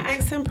 I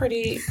asked him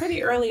pretty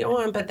early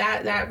on, but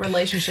that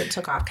relationship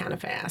took off kind of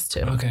fast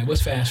too. Okay,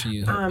 what's fast for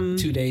you?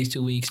 2 days,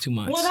 2 weeks, 2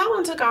 months? Well, that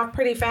one took off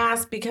pretty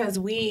fast because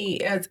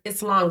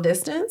it's long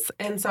distance.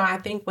 And so I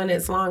think when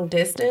it's long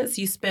distance,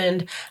 you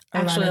spend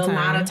actually a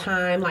lot of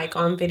time like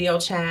on video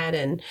chat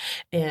and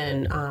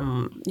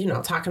you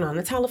know, talking on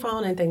the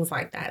telephone and things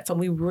like that. So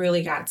we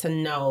really got to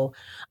know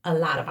a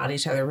lot about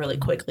each other really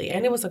quickly.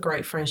 And it was a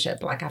great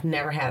friendship. Like I've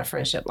never had a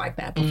friendship like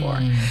that before.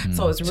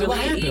 So it's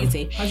really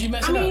easy. How'd you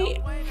mess it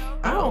up?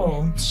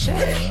 Oh, shit.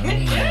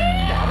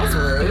 That was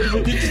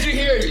rude. Did you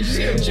hear it? Did you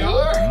hear the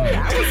jar?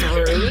 That was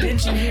rude.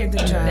 Did you hear the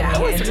jar?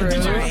 That was rude.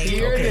 Did you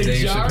hear the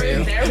Dave jar?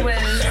 Chappelle. There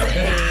was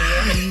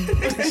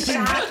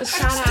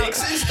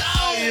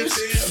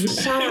a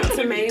shout out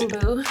to Main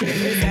Boo.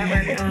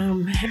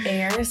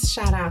 Airs.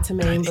 Shout out to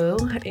Main Boo.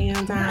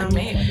 And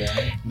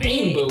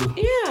Main Boo.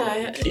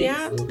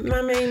 Yeah,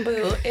 my Main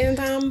Boo.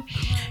 And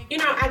you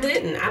know, I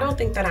don't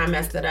think that I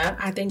messed it up.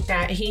 I think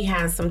that he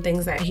has some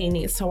things that he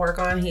needs to work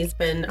on. He's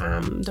been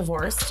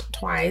divorced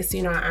twice.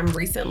 You know, I'm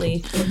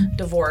recently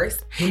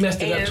divorced. He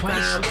messed it up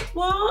twice?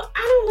 Well, I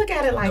don't look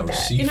at it like that.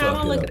 She You know, I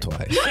don't fucked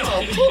look it up at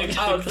twice.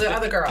 No, the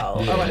other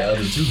girl. Yeah, or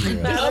whatever. the other two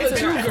girls. The other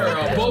two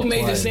girls both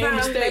made the same They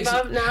mistakes.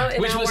 both, no, it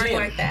Which don't was work him?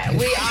 like that.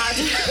 We are.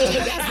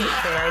 That's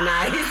not very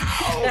nice.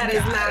 That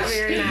is not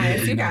very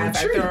nice. You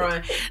guys are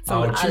throwing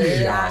some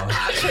Tree, y'all.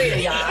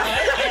 Tree, y'all.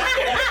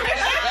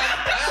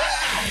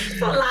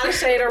 A lot of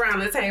shade around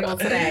the table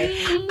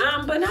today.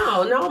 But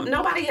no,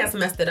 nobody has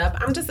messed it up.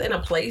 I'm just in a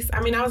place.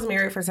 I mean, I was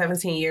married for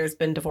 17 years,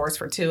 been divorced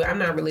for 2. I'm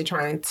not really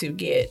trying to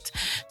get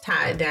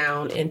tied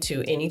down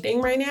into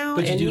anything right now.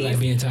 But you do like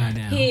being tied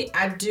down.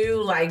 I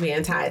do like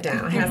being tied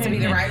down. It has to be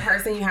the right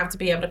person. You have to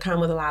be able to come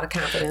with a lot of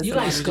confidence. You in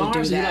like order to do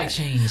scars or you that. like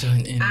chains?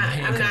 And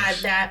I'm not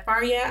that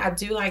far yet. I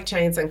do like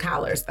chains and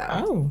collars though.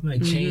 Oh.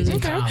 Like chains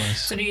and collars.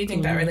 So do you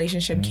think that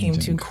relationship came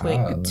too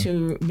quick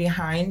to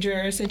behind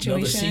your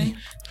situation?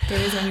 The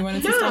reason you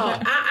wanted to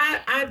stop it?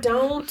 I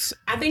don't.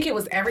 I think it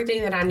was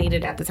everything that I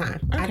needed at the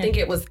time. I think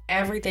it was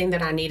everything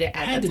that I needed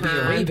at the time.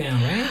 Had to be a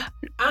rebound, right?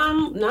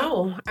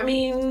 No. I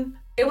mean,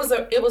 it was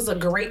a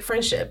great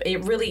friendship.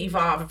 It really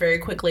evolved very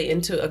quickly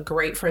into a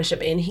great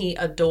friendship, and he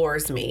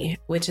adores me,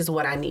 which is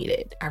what I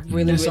needed. I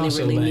really That's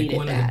also like needed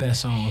one that. of the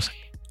best songs.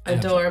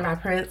 Adore by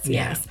Prince,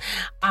 yes.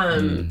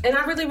 And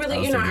I really,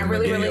 you know, I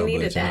really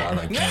needed that.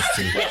 Like Prince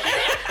too.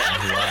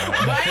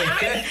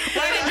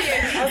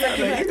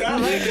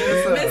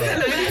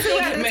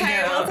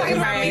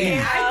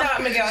 I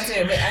thought Miguel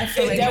too, but I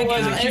feel like That Miguel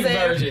was a cute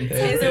version.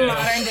 He's a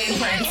modern day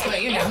Prince,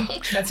 but you know,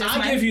 that's just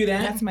I'll give you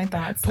that. That's my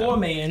thoughts. Poor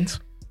man's.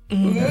 So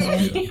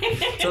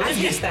I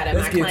teach that in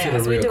my let's get to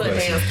class. the We real do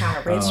question. advanced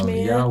college. Rich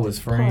man, Y'all was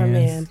poor friends.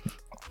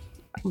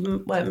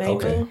 man. What, man?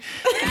 Okay.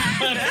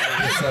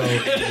 So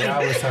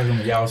y'all was talking.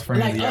 Y'all was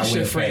friends. Like y'all Usher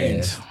went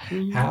friends.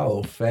 fast.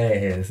 How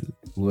fast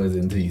was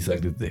it until you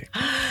sucked his dick?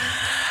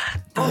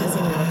 That's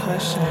a real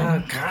question.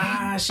 Oh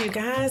gosh, you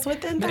guys, what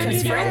then? Because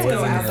If y'all friends go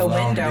wasn't out in the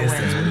long window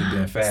distance, when- would have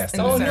been fast.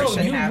 And Oh no,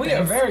 Insertion we are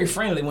happens. very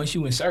friendly once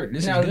you insert.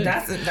 This No, is good.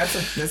 that's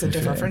a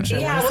different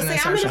friendship. Yeah, That's well, an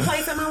see, I'm in a insertion.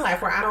 place in my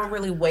life where I don't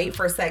really wait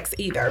for sex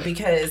either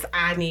because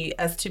I need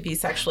us to be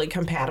sexually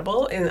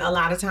compatible. And a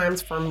lot of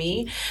times for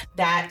me,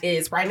 that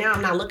is right now,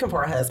 I'm not looking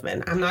for a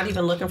husband. I'm not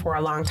even looking for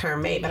a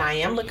long-term mate, but I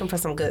am looking for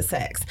some good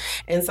sex.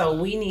 And so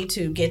we need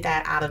to get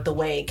that out of the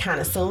way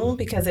kind of soon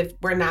because if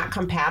we're not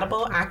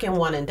compatible, I can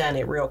one and done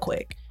it real quick.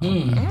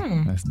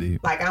 That's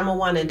deep. Like I'm a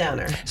one and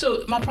doneer.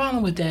 So my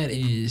problem with that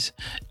is,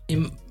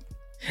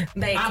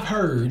 Like, I've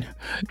heard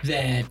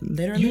that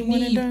Literally you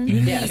one and need, done?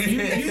 you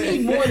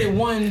need more than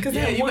one,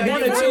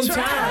 one or two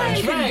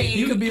times, right?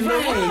 You could be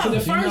right. Because the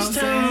first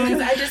time,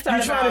 because I just thought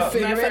you try to about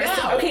figure my it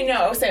first. out. Okay,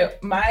 no. So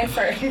my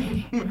first.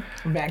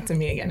 Back to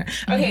me again.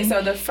 Okay,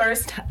 so the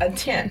first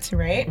attempt,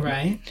 right?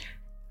 Right.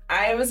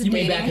 I was You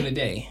dating. mean back in the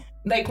day?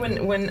 Like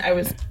when I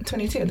was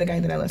 22, the guy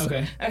that I listened.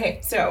 Okay. Okay,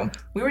 so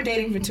we were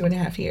dating for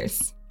 2.5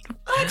 years.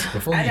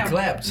 Before I you know.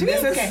 clapped.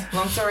 That's okay.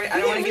 Long story. I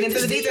don't want to get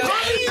into the details.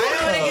 I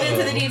don't want to get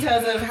into the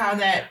details of how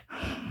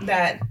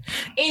that.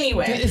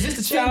 Anyway. Is this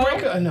the chain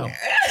breaker or no?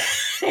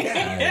 This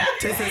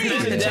is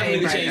not the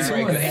definitely chain the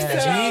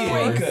chain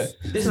breaker. breaker.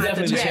 This is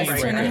definitely the Yes,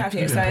 chain 2.5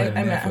 years. So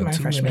I'm a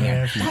freshman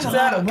here. That's a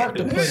lot of work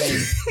to put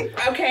in.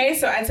 Okay,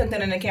 so I took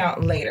that into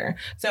account later.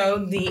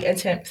 So the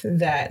attempt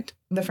that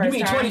the You first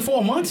mean time.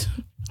 24 months?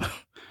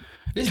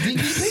 This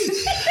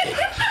DPP.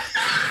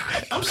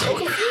 I'm so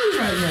confused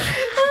right now.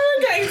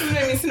 Okay, this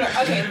made me snort.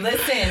 Okay,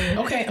 listen.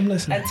 Okay, I'm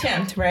listening.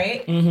 Attempt,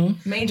 right?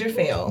 Mm-hmm. Major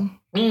fail.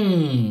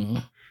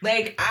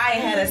 Like I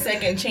had a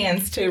second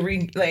chance to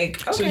okay.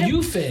 So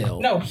you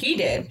failed. No, he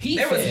did. He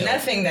there was failed.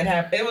 nothing that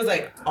happened. It was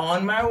like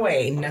on my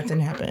way. Nothing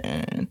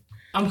happened.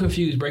 I'm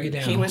confused. Break it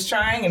down. He was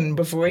trying, and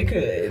before he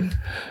could,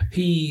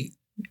 He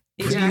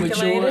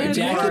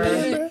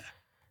ejaculated.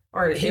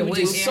 Or it was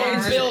just so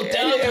built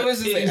up. It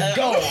was just like,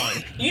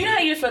 gone. You know how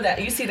you feel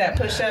that? You see that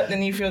push up,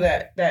 then you feel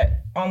that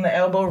on the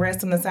elbow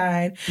rest on the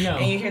side. No.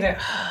 And you hear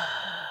that.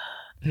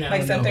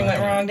 Like something went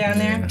wrong down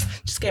there.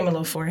 Just gave him a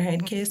little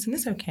forehead kiss, and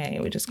it's okay.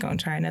 We're just gonna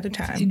try another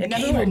time. You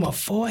gave him a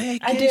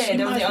forehead kiss? I did.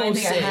 That was the only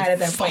thing I had at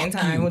that point in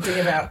time. We'll think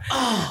about.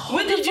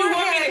 What did you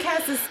want me to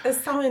kiss?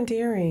 It's so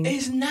endearing.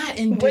 It's not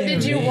endearing. What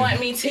did you want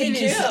me to do?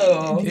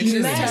 It's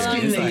just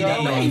masculine. it's like,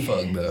 I know he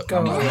fucked up. Go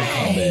I'm not gonna come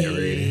back away.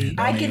 ready.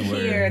 I could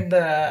hear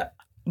the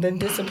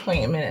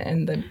disappointment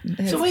and the.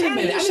 So wait a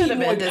minute. You I should need have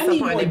more, been I need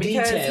more disappointed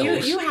because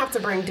details. you have to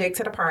bring dick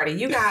to the party.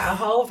 You got a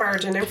whole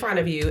virgin in front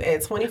of you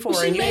at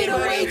 24 and you made ain't her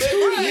bring wait 2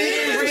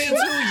 years. It's been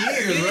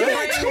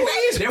 2 years,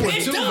 right? There were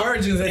 2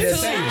 virgins at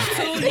that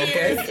table. 2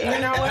 years.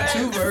 You know what?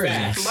 2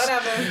 virgins.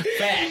 Whatever.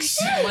 Facts.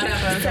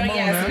 Whatever. So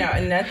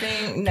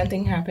yes,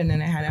 nothing happened,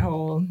 and I had a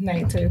whole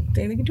night to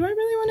think. Do I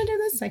really want to do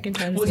this second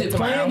time? Was it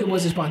planned or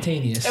was it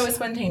spontaneous? It was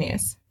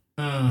spontaneous.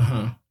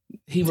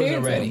 He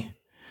wasn't ready.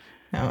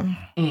 No.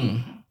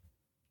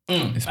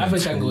 I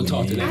wish I could go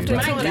talk to that. After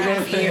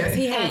 2.5 years,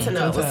 he had to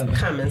know it was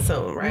coming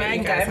soon, right? My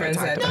You guys guy friend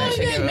talked said about that.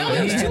 it. No,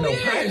 He it's had 2 no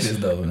years. practice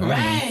though.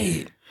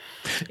 Right.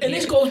 And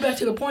this goes back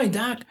to the point,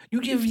 Doc.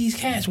 You give these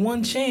cats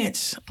one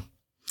chance.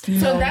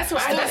 So that's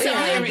why that's the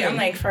only reason I'm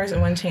like first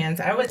one chance.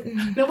 I would.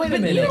 No, wait a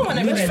minute. You don't want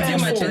to put too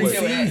fast much forward.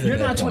 into it. You're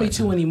not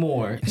 22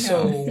 anymore.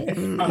 So,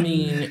 I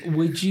mean,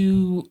 would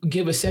you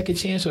give a second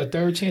chance or a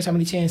third chance? How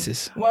many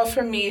chances? Well,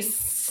 for me,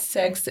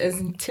 sex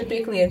is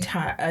typically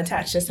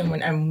attached to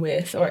someone I'm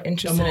with or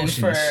interested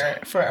Emotions.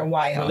 in for a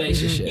while.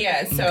 Relationship.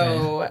 Yeah,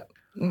 so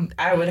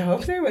I would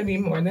hope there would be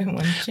more than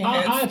one chance.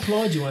 I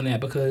applaud you on that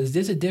because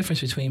there's a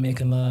difference between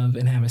making love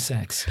and having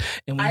sex.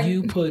 And when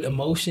you put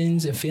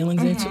emotions and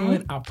feelings into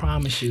it, I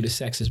promise you the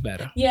sex is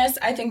better. Yes,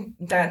 I think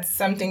that's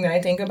something that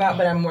I think about,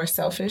 but I'm more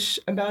selfish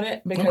about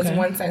it because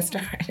once I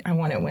start, I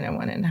want it when I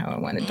want it and how I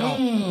want it.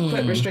 Don't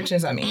put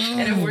restrictions on me.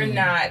 And if we're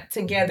not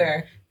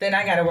together, then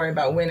I got to worry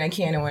about when I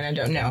can and when I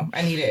don't. No,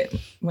 I need it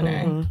when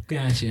I.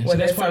 Gotcha. Whether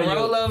that's it's a part of your-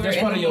 rollover that's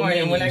in part the of your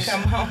morning when I menus.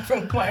 come home from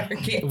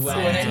work. Yes,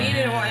 when I need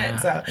it, I want it.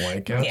 So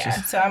White couches.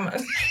 yeah, so I'm.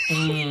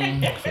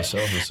 For sure.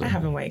 I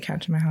have a white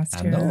couch in my house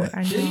too. I know it.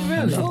 Did you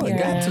really? Oh, I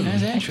got to.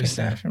 That's I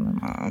interesting. got from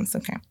my mom's.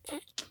 Okay.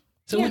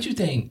 So what you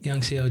think,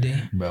 young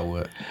COD? About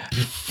what?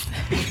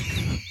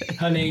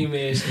 Her name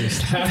is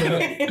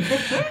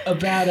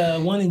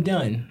about one and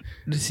done.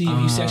 To see if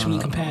you sexually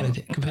compatible.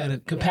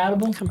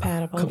 Compatible.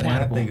 When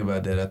I think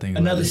about that, I think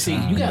about Another the C.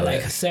 time You got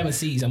that- like 7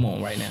 C's I'm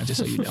on right now,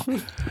 just so you know.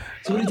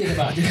 So what do you think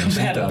about the She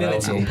thought I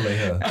was gonna compatibility? play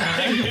her.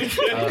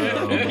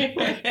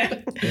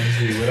 Let's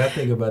see. When I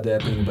think about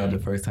that, I think about the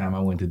first time I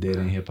went to Dead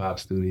End Hip Hop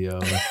Studio.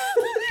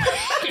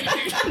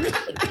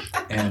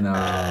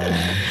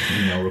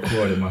 And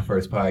recorded my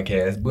first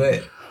podcast.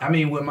 But I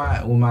mean, with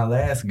my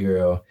last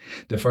girl,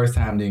 the first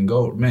time didn't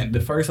go. Man, the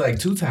first like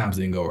 2 times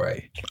didn't go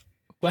right.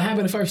 What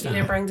happened the first You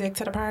didn't time? bring dick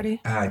to the party?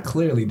 I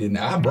clearly didn't.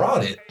 I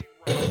brought it.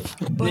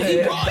 But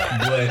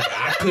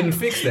I couldn't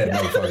fix that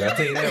motherfucker. I'll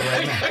tell you that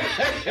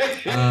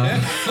right now.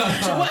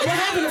 So what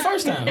happened the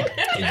first time? It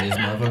just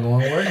motherfucker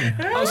wasn't working.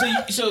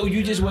 Oh, so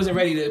you just wasn't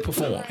ready to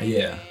perform?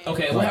 Yeah.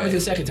 Okay, what happened the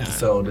second time?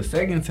 So the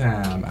second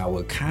time I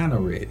was kind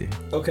of ready,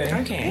 Okay.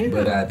 Okay.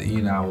 but I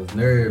was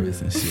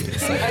nervous and shit.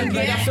 So Like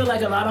I feel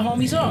like a lot of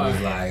homies are, was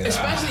like,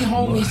 especially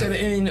homies that are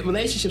in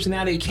relationships and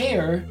now they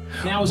care.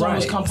 Now it's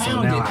almost Right. So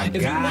compounded. now I If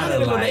you're not gotta,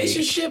 in a like-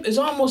 relationship, it's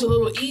almost a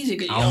little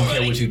easy. I don't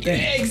care what you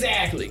think.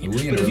 Exactly.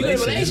 we in But a if you're in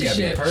a relationship, it's gotta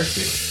be relationship,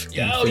 perfect.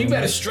 yo, you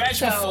better stretch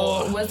So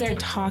before. was there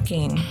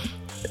talking,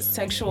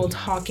 sexual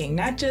talking,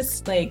 not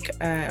just like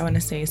I want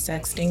to say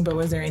sexting, but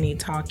was there any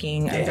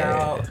talking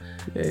about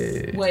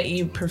what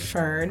you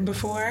preferred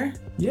before?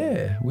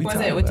 Yeah. We Was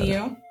talked it with about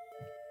you?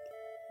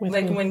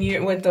 Like when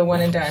you're with the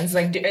one and done's,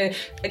 like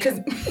because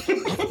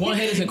One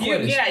hitters and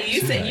quitters.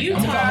 you said you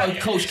I'm talk. talking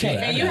Coach K.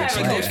 And you have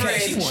a Coach good K.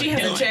 friend. She has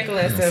a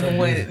checklist of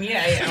what.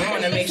 I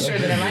want to make sure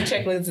that my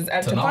checklist is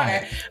up to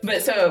par.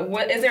 But so,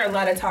 what is there a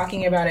lot of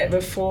talking about it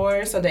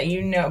before, so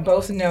that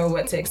both know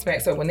what to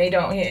expect? So when they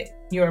don't hit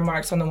your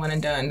marks on the one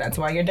and done, that's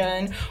why you're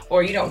done,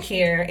 or you don't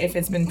care if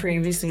it's been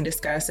previously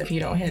discussed. If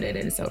you don't hit it,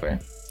 it's over.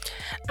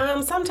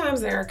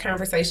 Sometimes there are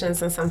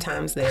conversations and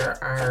sometimes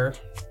there are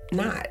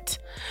not.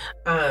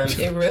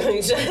 It really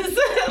just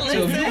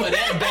So if you were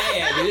that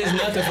bad, there's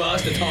nothing for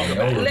us to talk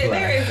about. No reply.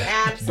 there is Do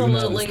not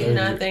absolutely disturb.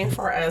 nothing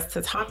for us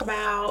to talk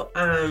about.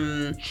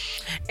 And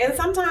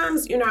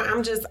sometimes,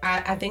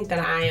 I think that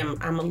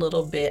I'm a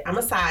little bit, I'm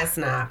a size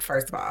snob,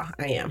 first of all.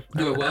 I am.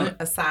 You're what? I'm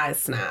a size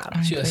snob.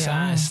 You're a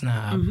size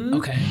snob.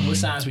 Okay, what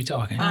size we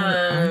talking?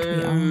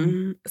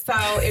 So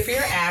if you're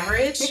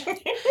average,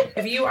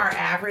 if you are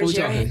average, What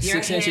we talking?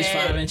 your 6 inches,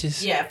 head- 5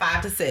 inches? Yeah,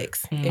 5 to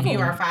 6. If you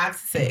are 5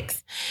 to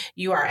 6,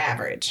 you are average.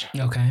 average.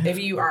 Okay. If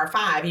you are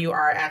 5, you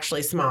are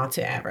actually small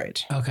to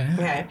average. Okay.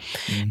 Okay.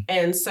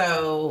 And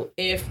so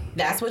if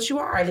that's what you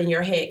are, then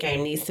your head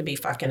game needs to be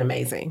fucking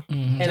amazing.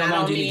 And How I long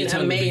don't do you need mean your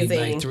tongue to be,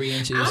 amazing. like 3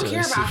 inches I don't or care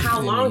about 6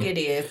 how long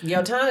centimeters? it is.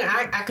 Your tongue,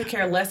 I could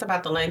care less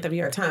about the length of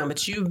your tongue,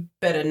 but you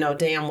better know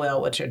damn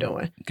well what you're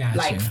doing. Gotcha.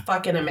 Like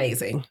fucking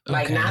amazing.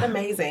 Like Okay. not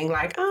amazing.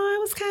 Like, oh,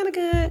 it was kind of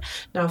good.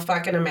 No,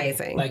 fucking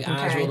amazing. Like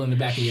eyes okay? rolling in the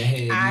back of your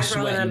head. Eyes you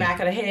rolling in the sweating. back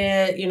of the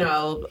head,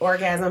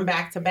 orgasm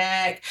back to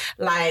back,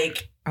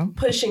 like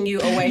pushing you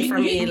away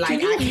from me. Like Can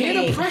you I hear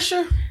the can't.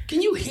 pressure?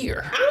 Can you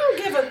hear?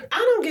 I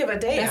don't give a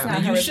damn. That's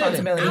not her You shouldn't.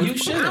 responsibility. You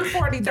shouldn't. I'm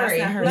 43. That's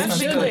not her Let's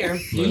be responsibility.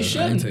 clear. You I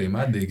shouldn't. can tell you,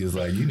 my dick is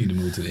like, you need to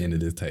move to the end of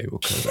this table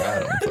because I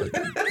don't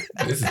fucking.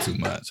 This is too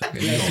much.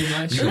 Okay, That's too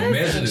much. You gonna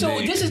measure the So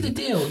dick. this is the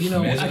deal,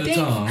 Measure I the think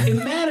tongue. it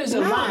matters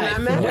a No, lot.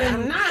 I'm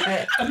not.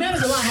 It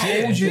matters a lot how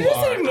Shit. old you Did you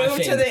are. say move I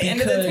think, to the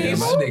end of the because,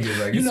 table? My dick is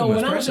like, You it's know, too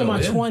when much I was in my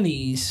pressure,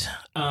 20s,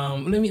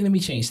 let me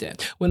change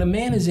that. When a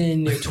man is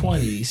in their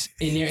 20s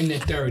and they're in their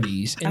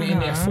 30s and they're in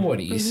their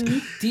 40s,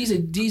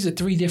 these are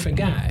 3 different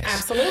guys.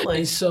 Absolutely.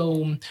 And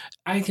so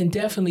I can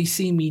definitely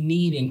see me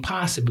needing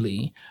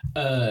possibly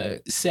a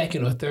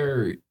second or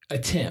third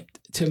attempt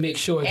to make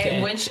sure that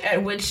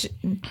At which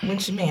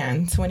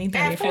man? 20, 30,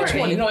 At 40.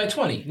 40? No, at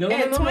 20. No.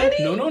 At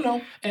 20?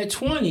 No. At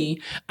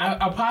 20,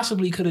 I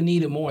possibly could have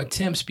needed more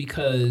attempts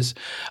because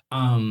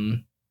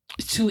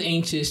too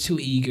anxious, too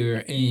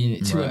eager,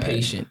 and too Right.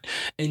 impatient.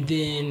 And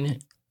then,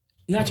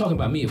 not talking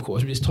about me, of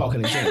course, we're just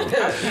talking in general.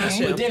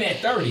 But then at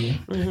 30,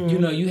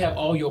 you have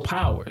all your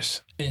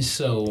powers. And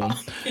so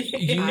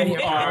you All your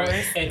are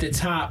powers. at the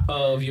top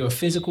of your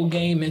physical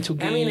game, mental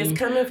game. I mean, it's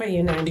coming for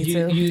you,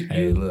 92.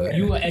 Hey, look,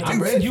 you are at I'm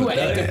the, ready you for are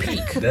at the that.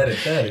 peak. That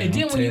is. And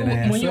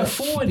then when you're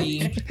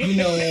 40,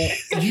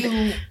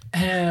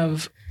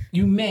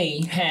 you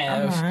may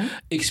have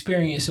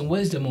experience and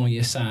wisdom on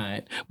your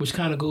side, which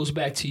kind of goes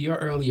back to your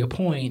earlier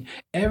point.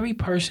 Every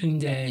person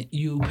that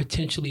you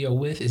potentially are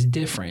with is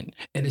different,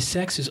 and the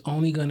sex is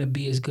only going to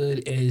be as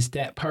good as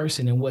that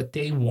person and what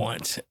they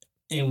want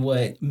and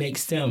what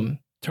makes them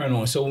turn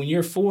on. So when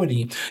you're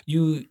 40,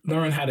 you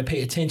learn how to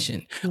pay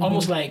attention.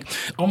 Almost like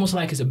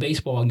it's a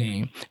baseball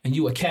game and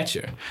you a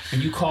catcher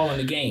and you call in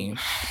the game,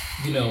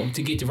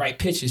 to get the right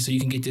pitches so you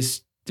can get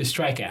the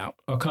strikeout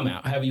or come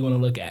out, however you want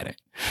to look at it.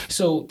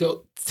 So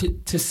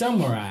to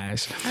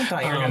summarize, I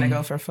thought you were going to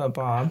go for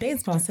football.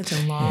 Baseball's such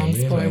a long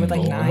sport with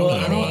like baseball. 9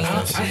 Well,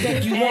 innings. I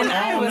think you want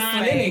I all was 9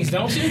 like- innings,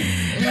 don't you?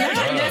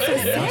 Not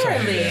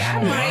necessarily.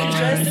 I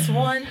might just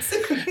want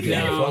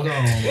No.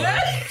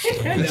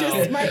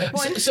 just might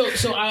want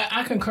So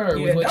I concur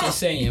with what you're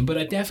saying, but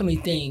I definitely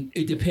think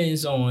it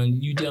depends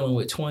on you dealing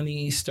with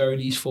 20s,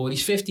 30s, 40s,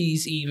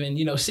 50s, even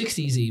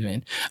 60s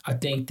even. I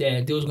think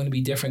that there's going to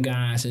be different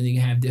guys and they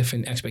can have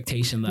different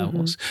expectation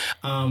levels.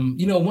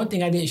 One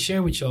thing I didn't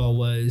share with y'all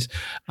was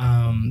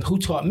who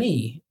taught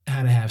me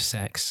how to have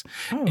sex.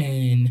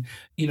 And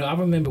I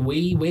remember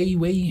way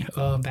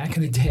back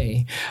in the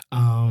day,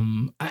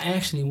 I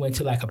actually went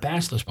to like a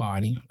bachelor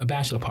party,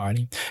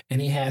 and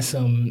they had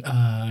some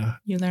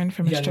you learn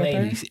from a young stripper.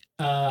 ladies.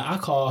 I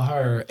call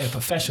her a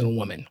professional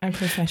woman. A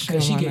professional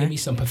Because she woman. gave me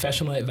some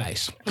professional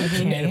advice.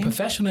 Okay. And the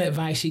professional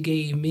advice she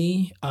gave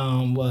me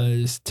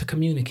was to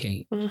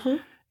communicate.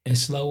 And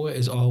slower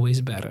is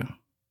always better.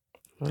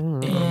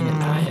 And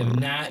I have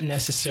not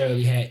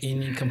necessarily had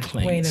any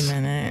complaints. Wait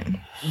a minute.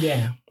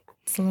 Yeah.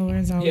 Slower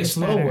is always Yeah,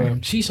 slower. better.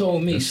 She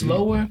told me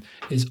slower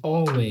is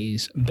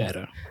always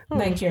better.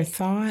 Like your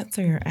thoughts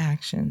or your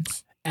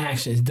actions?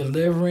 Actions,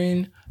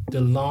 delivering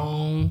the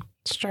long,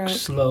 Stroke.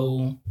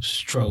 slow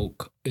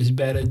stroke is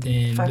better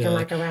than Fucking the,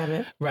 like a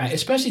rabbit. right,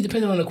 especially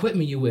depending on the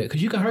equipment you with,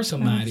 because you can hurt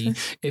somebody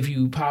if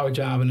you power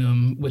driving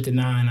them with the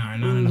 9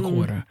 iron, 9 and a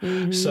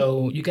quarter.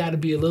 So you got to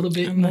be a little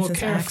bit Unless more it's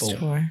careful. asked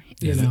for.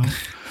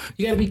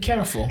 You got to be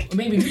careful.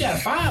 Maybe if you got a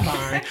 5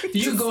 iron, then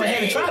you can go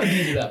ahead and try to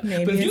beat it up.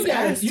 Maybe But if you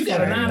it's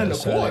got a 9 and a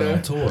quarter,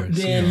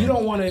 then you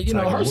don't want to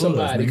Tiger hurt Woods,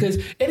 somebody, nigga. because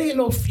it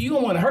ain't you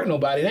don't want to hurt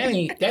nobody.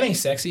 That ain't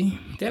sexy.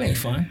 That ain't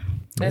fun.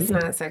 It's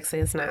not sexy.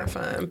 It's not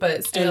fun.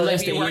 But still,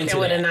 Unless if you're they working into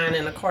with a that. 9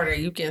 and a quarter,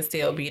 you can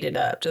still beat it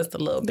up just a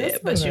little bit.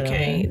 Just a But you little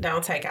can't.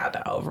 Don't take out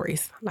the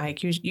ovaries.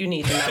 Like you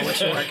need to know what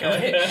you're working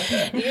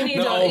with. You need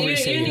The ovaries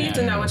you say need that.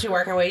 to know what you're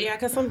working with. Yeah,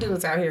 because some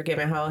dudes out here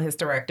giving whole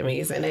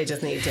hysterectomies, and they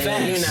just need to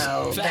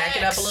Facts. back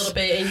it up a little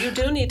bit. And you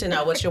do need to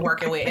know what you're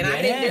working with. And I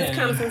think this Yeah.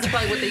 comes into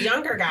play with the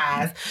younger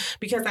guys,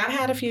 because I've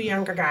had a few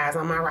younger guys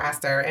on my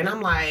roster, and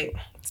I'm like,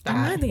 stop.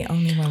 Am I the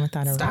only one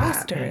without a Stop.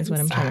 roster is what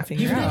I'm trying to Stop.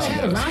 figure You've never out.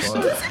 had a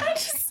roster?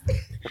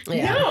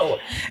 Yeah. No.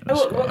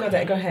 We'll go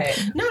there. Go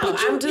ahead. No,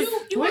 I'm just.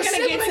 You we're were gonna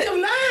get sibling to-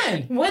 of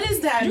 9. What does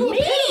that You mean?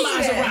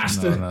 epitomize a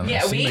roster. No.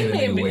 Yeah, she we made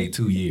may me be- wait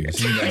 2 years.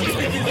 She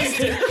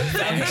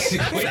got she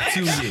wait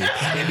 2 years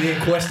and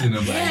then question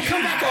them like,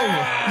 Come back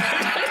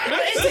over.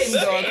 It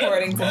didn't go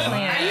according to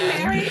plan. Are you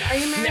married? Are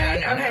you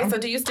married? No, Okay, no. so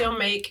do you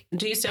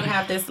still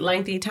have this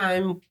lengthy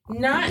time?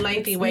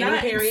 Lengthy waiting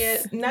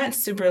period? Not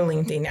super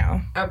lengthy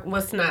now.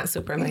 What's not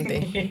super lengthy?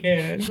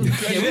 Yeah.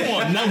 Yeah, we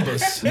want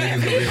numbers. niggas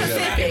over here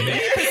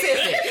like,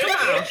 Pacific. Come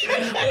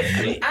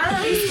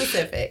Be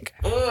specific.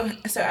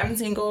 So I'm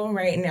single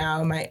right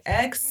now. My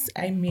ex,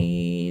 I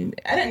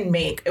didn't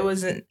make. It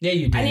wasn't. Yeah,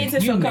 you did. I need to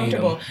feel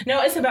comfortable.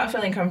 No, it's about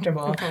feeling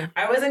comfortable. Okay.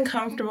 I wasn't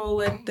comfortable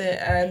with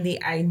the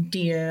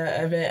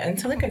idea of it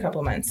until like a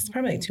couple months.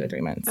 Probably like 2 or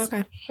 3 months.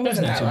 Okay. It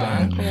wasn't Not that too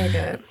bad. long. Very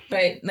good.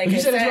 But like You I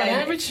said said, it's about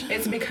average?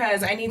 it's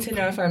because I need to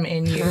know if I'm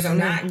in you. I'm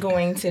not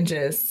going to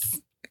just.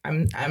 I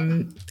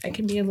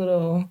can be a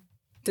little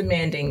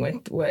demanding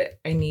with what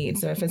I need.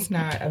 So if it's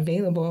not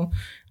available,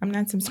 I'm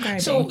not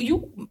subscribing. So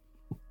you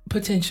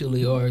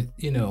potentially, or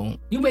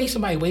you make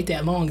somebody wait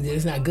that long, then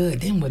it's not good.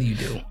 Then what do you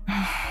do?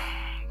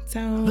 So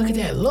Look at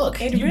that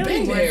look. It You've really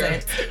been there.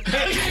 wasn't.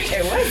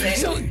 It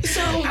wasn't.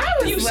 So I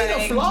was do you see the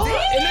like, flaw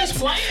dang in this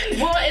plan?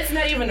 Well, it's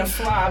not even a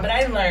flaw, but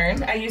I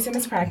learned. I used him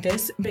as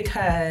practice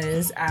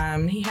because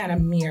he had a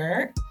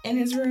mirror in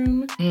his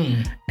room.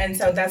 And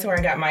so that's where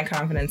I got my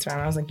confidence from.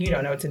 I was like, you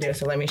don't know what to do,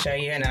 so let me show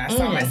you. And then I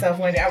saw myself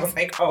one day. I was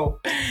like, oh,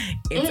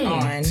 it's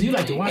on. So you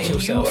like to watch and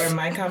yourself. You are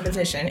my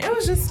competition. It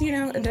was just,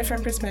 a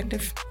different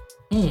perspective.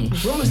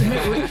 What was the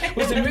mirror?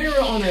 Was the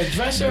mirror on a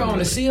dresser, on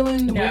the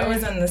ceiling? No, Where? it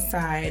was on the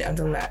side of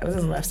the left. It was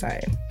on the left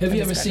side. Have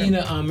you ever seen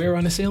a mirror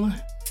on the ceiling?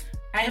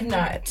 I have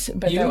not,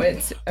 but You? that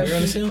was Mirror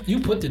on the ceiling? You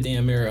put the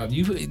damn mirror up.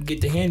 You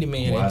get the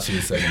handyman. Well, I see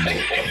the second book.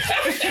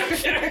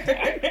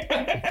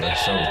 For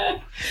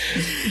sure.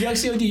 Young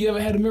COD, you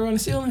ever had a mirror on the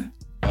ceiling?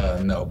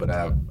 No, but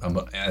I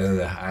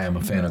am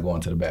a fan of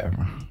going to the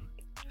bathroom.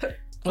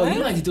 Oh,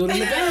 you like to do it in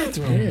the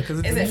bathroom. Yeah, because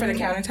Is it for the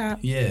countertop?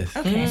 Yes.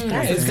 Okay.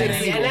 It's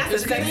Sexy, and that's a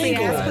It's sexy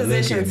legal. ass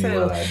position Look at me too.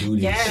 while I do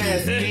this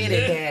Yes, shit. get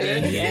it,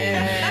 daddy.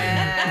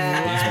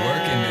 Yeah. It's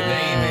working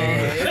today,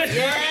 nigga.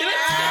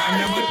 Time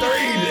number 3,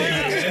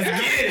 nigga.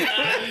 Let's get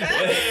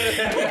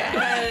it.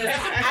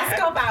 I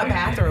scope out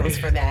bathrooms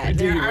for that.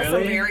 Do There you are some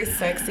really? very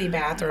sexy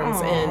bathrooms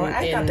Oh,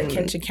 I thought the in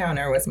kitchen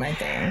counter was my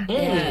thing.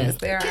 Yes,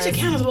 there are. Kitchen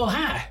counter's a little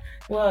high.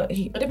 Well,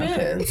 It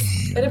depends.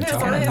 It depends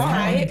on his Tall.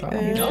 height. Tall.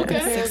 and Okay. it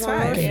depends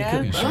on- 6'5", yeah.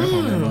 Cooking shrimp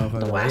on that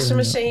motherfucker. The washing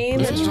machine,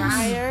 the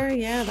dryer,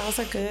 yeah, those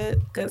are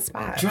good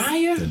spots.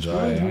 Dryer? The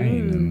dryer, I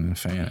ain't even a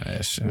fan of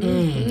that shit. I've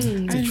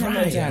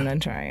never done the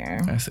dryer.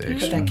 That's But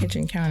extra. that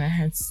kitchen counter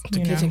has,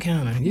 The kitchen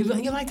counter. You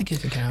like the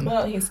kitchen counter?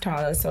 Well, he's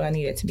taller, so I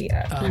need it to be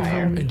up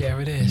higher. And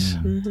there it is.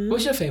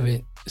 What's your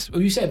favorite?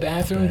 You said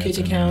bathroom,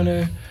 kitchen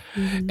counter,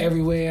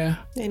 everywhere.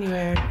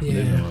 Anywhere. Yeah.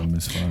 Living room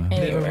is fun.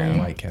 Living room.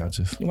 White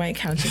couches. White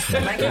couches.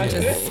 My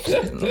couches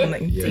look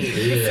like Yeah, teeth.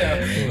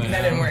 yeah. So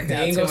that didn't work They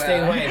out ain't too gonna stay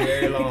well. white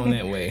very long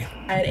that way.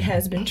 It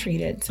has been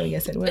treated, so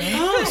yes, it will.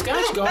 Oh,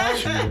 Scotch Guard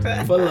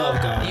for love,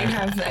 You God.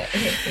 have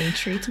a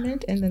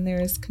treatment, and then there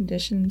is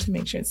condition to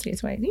make sure it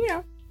stays white.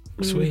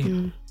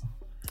 Sweet.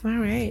 All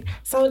right.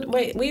 So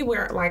wait, we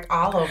were like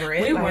all over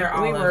it. We Like, were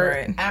all over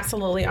it.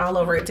 Absolutely all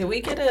over it. Did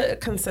we get a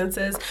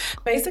consensus?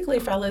 Basically,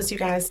 fellas, you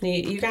guys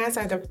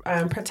are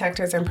the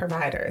protectors and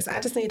providers.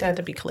 I just need that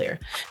to be clear.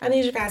 I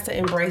need you guys to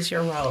embrace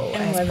your role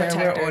And as whether we're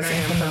protectors ordering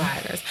and from the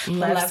providers.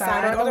 Left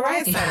side or the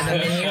right side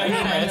of the menu, I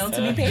need my meal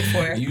to be paid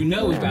for. You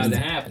know it's about to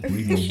happen.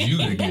 We need you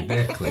to get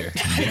that clear.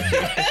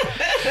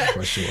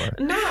 For sure.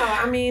 No,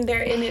 I mean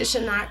it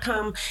should not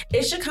come.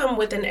 It should come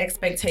with an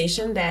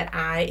expectation that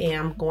I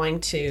am going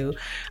to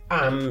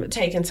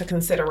take into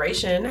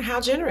consideration how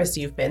generous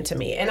you've been to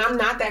me. And I'm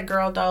not that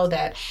girl though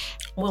that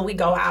when we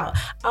go out,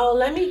 oh,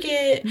 let me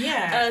get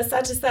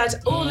such and such.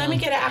 Oh, let me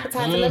get an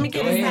appetizer. Let me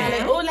get a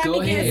salad. Oh, let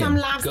me get some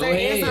lobster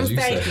and some You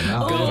steak. sucking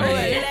out. Oh, Go let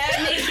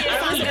ahead. me get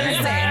I was some gonna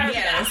say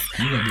yes.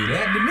 You gonna do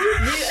that to me?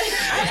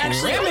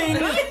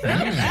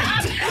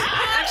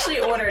 I actually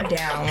order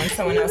down when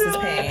someone else is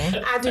paying.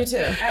 I do too.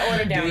 I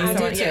order down when I do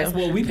someone too. yes.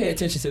 Well, we pay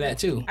attention to that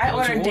too. I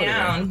What you ordered order.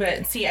 down,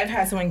 but see, I've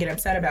had someone get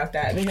upset about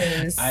that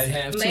because I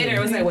have too. later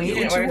it was like, well, you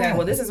Get didn't what you order that. want.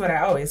 Well, this is what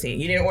I always eat.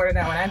 You didn't order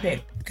that when I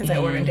picked because I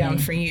ordered down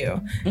for you.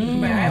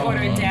 But I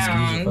ordered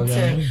down excuse the fuck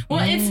out of to, me.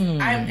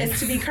 well, it's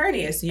to be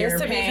courteous. You're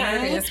It's to be paying.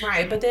 courteous,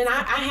 right? But then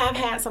I have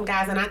had some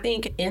guys, and I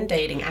think in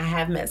dating, I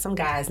have met some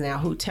guys now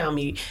who tell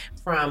me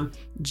from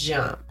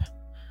jump,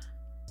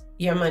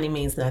 your money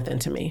means nothing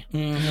to me.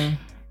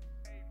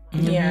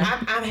 Yeah.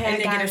 I've And had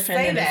they get guys say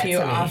offended that if you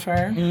to me.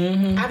 offer.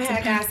 I've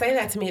had guys say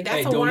that to me. That's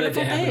Hey, a don't let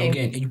wonderful that happen thing.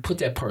 again. And you put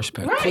that purse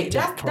back. Right, Put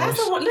that that's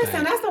purse listen.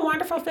 back. That's the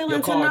wonderful feeling Your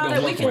to card know don't that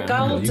we work can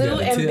around. go You do got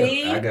the and tip.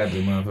 be. I got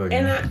the motherfucker.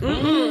 And I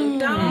don't.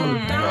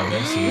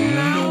 that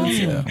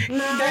shit.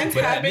 That's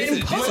But happened. this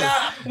is-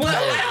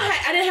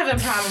 I didn't have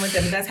a problem with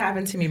it, but that's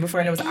happened to me before,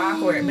 and it was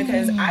awkward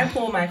because I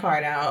pulled my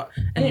card out.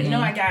 I didn't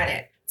know I got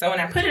it. So when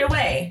I put it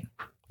away,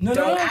 No,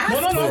 don't ask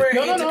for it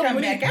to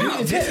come back out.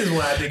 This is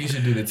why I think you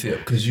should do the tip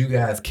because you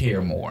guys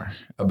care more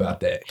about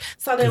that.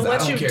 So then 'Cause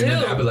what I you don't care do?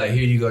 nothing. I'll be like,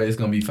 here you go. It's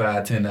gonna be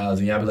 $5-10,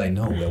 and y'all be like,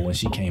 no. But when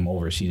she came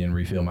over, she didn't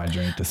refill my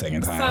drink the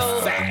second time.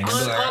 So And you'll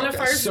be like, on the okay.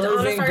 first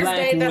Serving black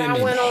date that I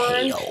women. went on,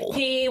 Hey-o.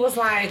 he was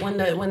like, when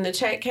the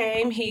check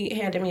came, he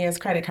handed me his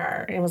credit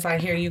card and was like,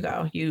 here you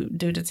go. You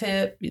do the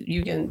tip.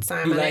 You can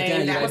sign You my like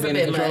name. that? That was a being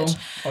in bit control? much.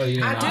 Oh,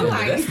 you I didn't do know.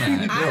 like. That's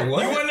not. I- Yo,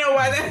 what? you want to know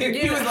why that?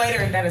 He was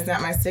later. That is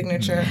not my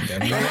signature.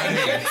 That means-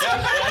 Go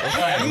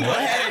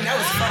ahead, and that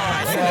was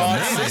fraud. Wait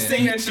a minute.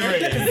 Signature.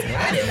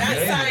 I did not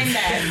sign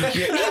that.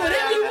 Yeah,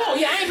 whatever you want.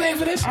 yeah, I ain't paying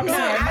for this. I'm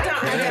sorry. I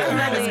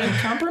don't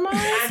compromise.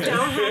 I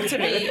don't have to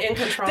be in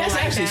control That's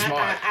like actually that.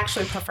 smart. I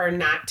actually prefer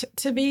not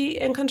to be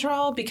in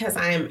control because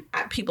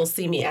people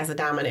see me as a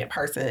dominant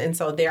person. And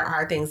so there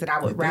are things that I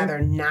would rather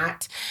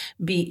not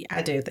be.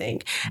 I do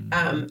think.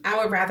 I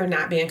would rather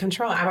not be in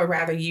control. I would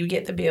rather you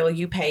get the bill,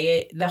 you pay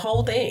it, the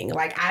whole thing.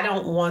 Like, I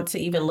don't want to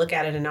even look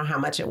at it and know how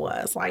much it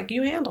was. Like,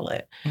 you handle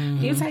it.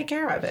 You take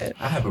care of it.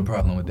 I have a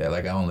problem with that.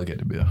 Like, I don't look at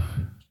the bill.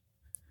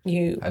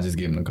 I just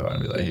give him the card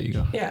and be like, here you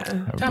go. Yeah.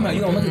 Time out,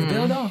 you don't look at the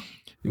bill, though?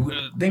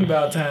 Think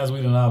about times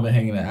we done all been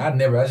hanging out.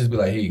 I just be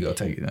like, here you go,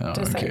 take it. I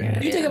don't care.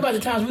 You think about the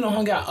times we don't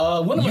hung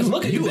out. One of us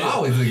look at you.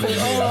 Always look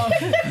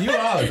at the You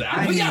always.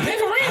 We got to pay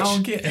for rent. I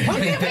don't care. Why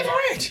we got to pay for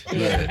rent?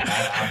 Look,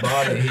 I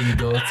bought it. Here you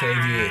go, take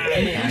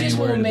it. You just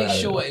want to make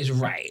sure it's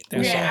right.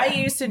 That's Yeah, all. I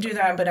used to do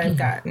that, but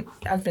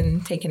I've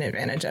been taken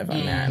advantage of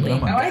on that. But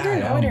I'm Like, a I guy,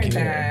 didn't I don't order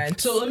care. that.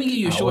 So let me give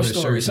you a I short order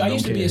story. shirts So I and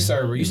used to don't be a care.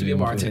 server, used to be a You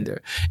do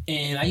bartender,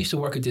 and I used to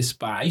work at this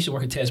spot. I used to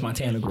work at Ted's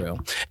Montana Grill,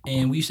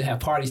 and we used to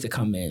have parties to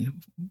come in,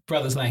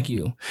 brothers like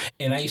you.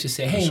 And I used to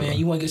say, hey, man,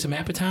 you want to get some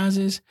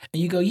appetizers?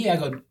 And you go, yeah. I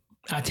go,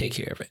 I'll take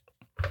care of it.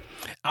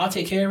 I'll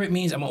take care of it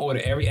means I'm going to order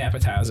every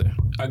appetizer.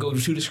 I go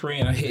to the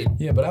screen, I hit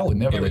Yeah, but I would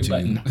never every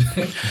let you. button.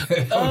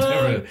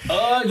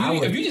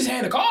 If you just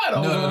hand the card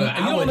over, No. and you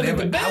I don't would look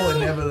never. at the bill. I would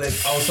never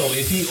let. Also,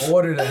 if he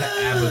ordered an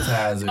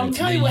appetizer, I'm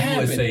telling then you what would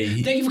happened.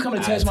 say, Thank you for coming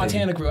to I'd Ted's take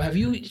Montana it. Grill. Have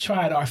you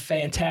tried our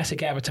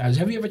fantastic appetizers?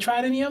 Have you ever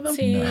tried any of them?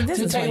 See, this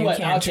So is tell why you you what,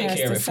 can't I'll take trust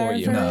care of the it for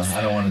you. servers. No,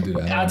 I don't want to do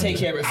that. I'll take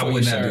care of it for I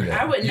would you, not sir. do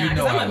that. I would not, You know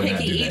because I I'm a would not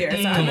picky do that. eater. So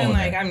Come I've been on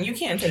like, now. you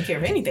can't take care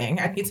of anything.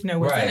 I need to know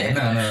what's in Right? it.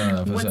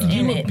 No. For What's sure. in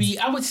You it? would be,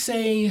 I would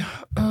say,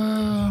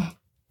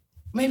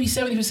 maybe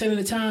 70% of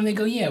the time they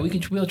go, yeah,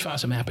 we'll try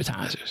some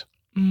appetizers.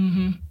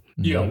 Mm-hmm.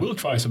 Yeah, we'll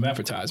try some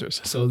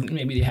appetizers. So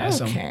maybe they have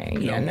some Okay.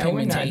 Yeah, no,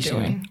 we're not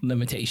doing.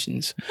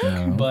 limitations.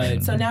 No.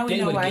 But So now we they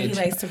know would why he get-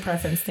 likes to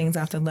preference things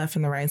off the left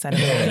and the right side of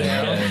the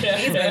video.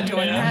 He's been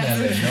doing I'm not that.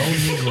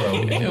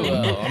 letting no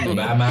Negro Well,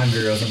 buy my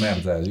girl some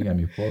appetizers. You got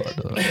me fucked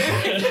up.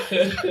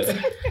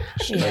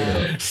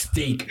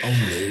 steak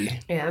only.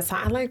 Yeah, so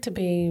I like to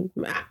be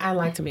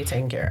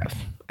taken care of.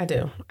 I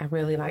do. I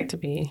really like to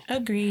be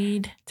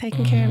Agreed.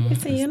 taken care of.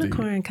 It's a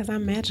unicorn because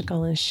I'm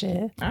magical and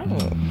shit.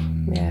 Oh.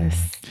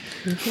 Yes.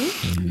 All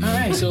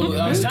right, so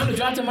it's time to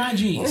drop the my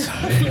G's.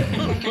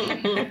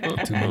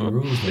 Too many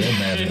rules for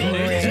that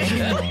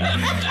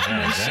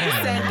She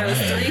said those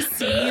 3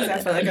 C's. I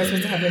feel like I was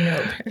supposed to have a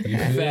note.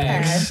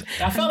 Facts.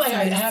 I felt like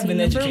I have been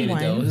Number educated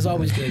though. one. It's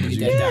always good to get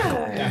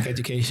that Yeah. doc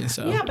education.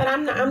 So Yeah, but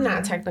I'm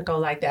not technical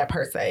like that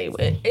per se.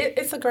 I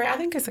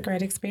think it's a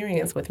great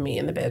experience with me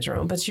in the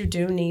bedroom. But you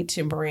do need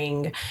to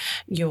bring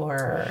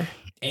your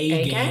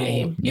A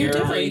game. You do.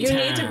 Every You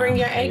need to bring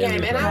your A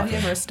game. And Have you I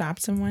ever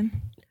stopped someone?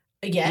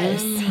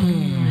 yes,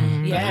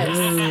 yes.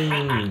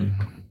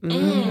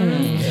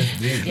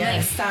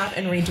 Like stop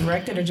and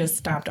redirected, or just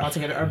stopped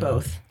altogether, or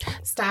both?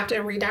 Stopped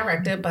and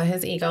redirected, but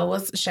his ego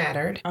was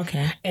shattered.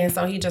 Okay. And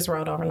so he just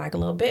rolled over like a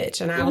little bitch.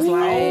 And I was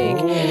like,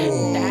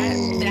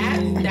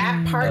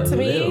 that part to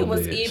me little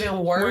was bitch. even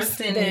worse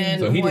than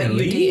So he what didn't you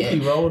leave. did.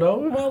 He rolled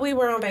over. Well, we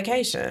were on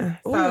vacation.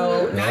 So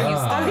now you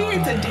Wow. He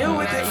had to deal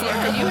with it.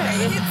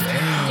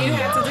 you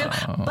had to do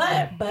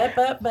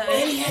but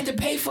And he had to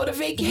pay for the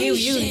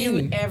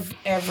vacation.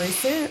 every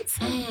cent.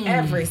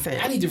 Every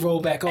cent. I need to roll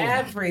back over.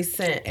 Every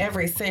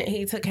cent.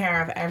 He took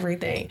care of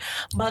everything.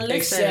 But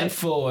listen, Except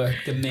for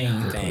the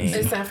main thing.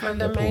 except for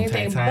the The main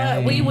thing. poo-tay-tay.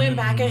 But we went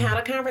back and had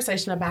a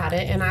conversation about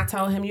it, and I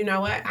told him, you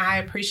know what? I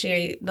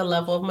appreciate the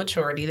level of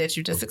maturity that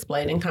you just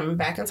explained and coming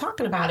back and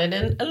talking about it,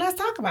 and let's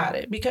talk about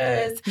it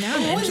because Now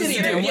I'm What did he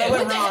interested do? in Yeah, what what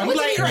went the- wrong. what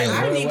did he Like, do?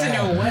 I need to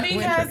know what went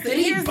because Did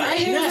he bite?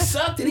 Did he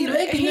suck? Did he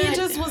lick? he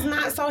just was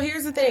not. So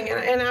here's the thing,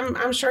 and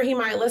I'm sure he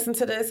might listen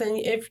to this, and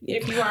if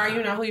you are,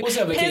 you know who. What's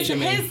that vacation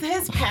mean?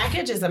 His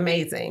package is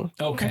amazing,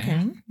 Okay.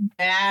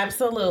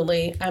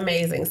 absolutely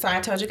amazing. So I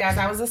told you guys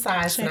I was a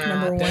size Check snob.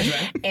 number 1. That's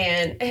right.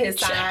 And his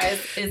size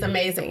is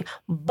amazing,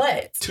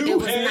 but it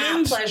was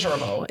hands? not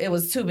pleasurable. It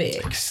was too big.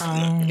 It was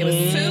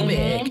Mm-hmm. too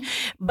big.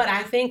 But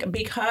I think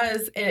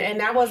because, and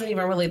that wasn't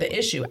even really the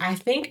issue. I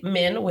think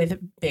men with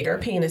bigger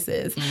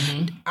penises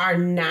Mm-hmm. are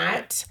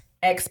not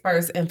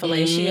experts in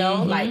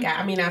fellatio, like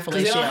not we don't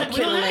fellatio, have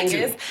to.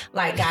 cunnilingus,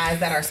 like guys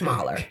that are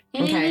smaller.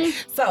 Okay,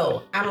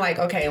 so I'm like,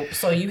 okay,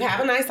 so you have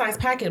a nice size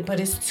package, but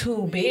it's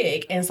too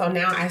big, and so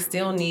now I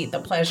still need the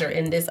pleasure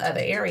in this other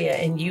area,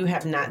 and you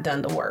have not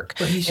done the work.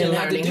 But he in shouldn't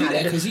have to learning do how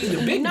that because he's a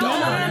big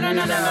dog.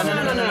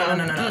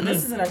 No.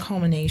 This isn't a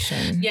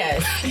culmination.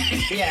 Yes.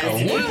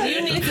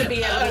 You need to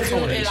be able to do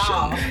it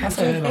all. I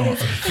saw that on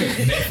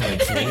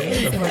Netflix.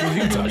 What the fuck are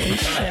you talking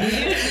about?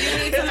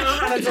 You need to know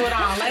how to do it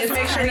all. Let's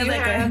make sure you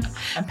like have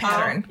a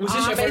pattern. Was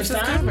this all your first bases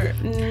time? covered.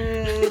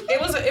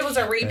 It was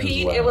a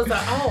repeat. wild. It was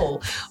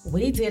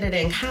we did it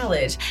in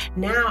college.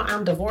 Now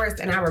I'm divorced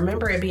and I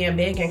remember it being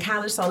big in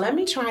college. So let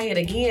me try it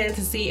again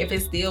to see if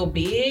it's still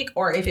big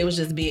or if it was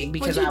just big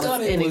because you I thought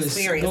was it was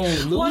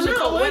inexperienced. gonna lose a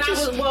couple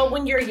inches?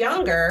 When you're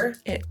younger,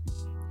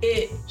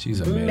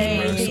 She's a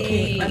made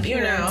me,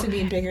 to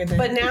be bigger than.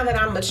 But now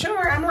that I'm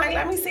mature, I'm like,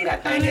 let me see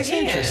that thing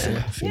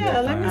again.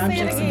 Yeah, let me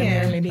see it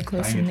again. Maybe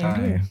closer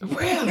than here.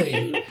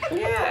 Really?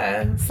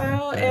 Yeah. So,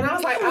 and I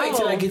was like, wait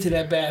till I get to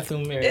that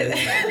bathroom area.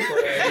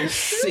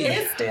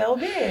 It's still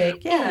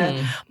big,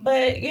 yeah.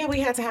 But yeah, we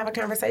had to have a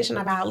conversation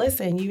about,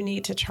 listen, you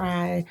need to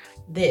try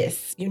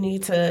this. You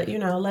need to,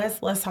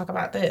 let's talk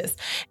about this.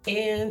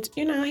 And,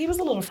 he was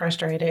a little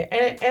frustrated.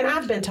 And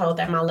I've been told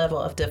that my level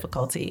of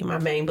difficulty, my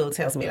main boo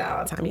tells me that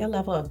all the time, your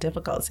level of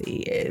difficulty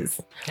is...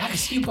 I can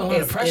see you put a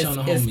lot of pressure on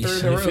the homies. Through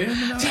the roof.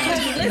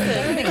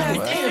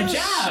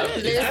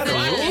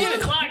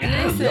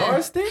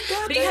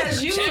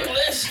 Because you,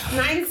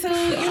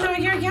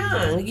 92, you're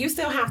young. You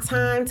still have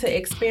time to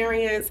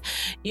experience.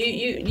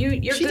 You're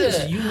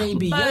good. You may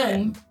be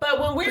young,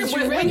 but when you're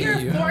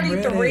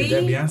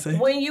 43,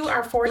 when you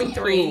are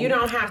 43, you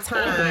don't have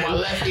time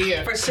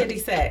for shitty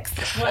sex.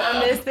 What I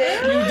missed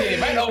it? You did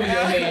right over your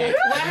head.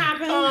 What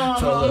happened?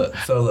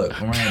 So look,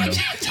 random.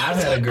 I've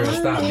had a girl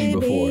stop me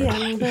before. You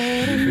feel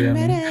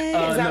me?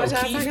 Is that what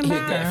y'all Keith talking hit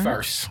about? that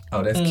first.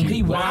 Oh, that's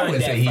cute. Well, I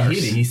wouldn't say he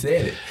hit it. He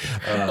said it.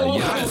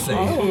 Y'all say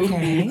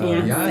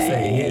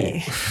he hit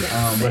it.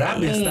 But I've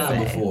been stopped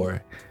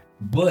before.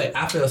 But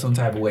I felt some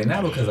type of way,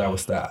 not because I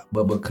was stopped,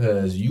 but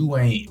because you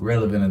ain't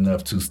relevant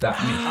enough to stop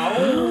me.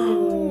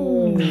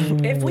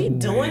 If we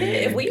doing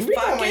it, if we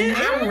fucking,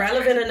 I'm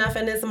relevant enough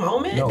in this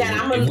moment that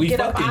I'm gonna get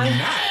up out of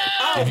it.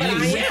 Oh, but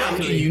I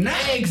am. You're not.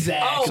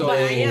 Exactly. So but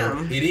I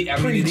am. It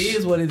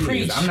is what it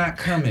is. I'm not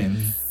coming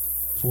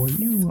for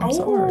you. I'm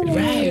sorry.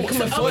 Right.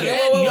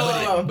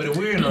 But if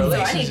we're in a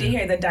relationship. So I need to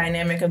hear the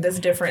dynamic of this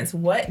difference.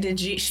 What did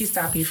she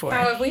stop you for?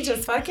 So if we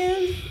just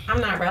fucking, I'm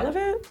not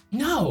relevant?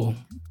 No.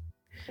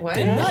 What?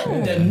 The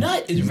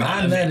nut is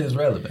My nut is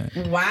relevant.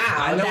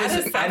 Wow. That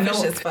is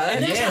selfish as fuck.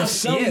 And that's how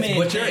some men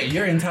but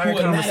your entire who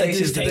are not at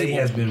conversation this today table.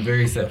 has been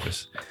very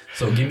selfish.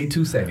 So give me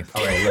 2 seconds.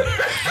 All right, look.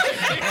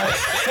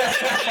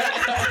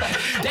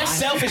 That's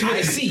selfish with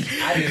a C.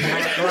 I did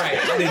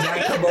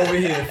not come over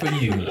here for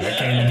you. I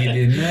came to get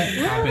this nut,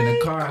 hop in the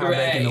car, hop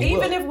back in the whoop.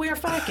 Even if we're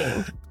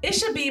fucking, it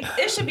should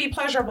be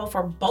pleasurable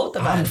for both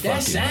of us.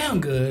 That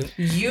sound good.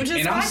 You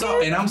just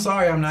and I'm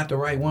sorry I'm not the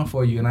right one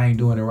for you and I ain't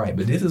doing it right.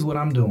 But this is what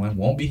I'm doing.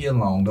 Won't be here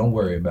long. Don't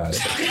worry about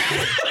it.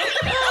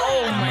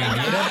 Oh my God.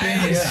 Get up in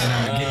here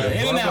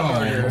and I'm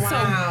gonna get the fuck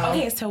on. Wow.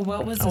 Okay, so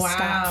what was the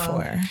stop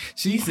for?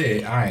 She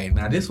said, all right,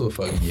 now this will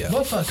fuck me up.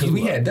 What fuck Because you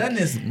we up? had done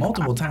this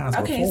multiple times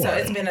Okay, before. so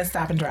it's been a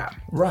stop and drop.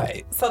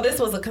 Right. So this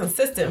was a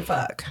consistent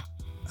fuck.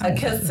 A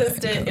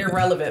consistent,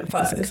 irrelevant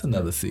fuck. It's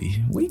another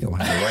C. We don't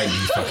have to write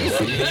these fucking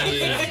C's.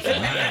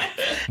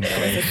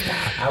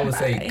 I would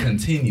say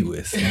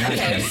continuous, not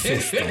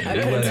consistent.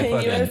 A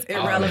continuous,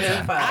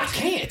 irrelevant I fuck.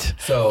 can't.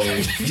 So, I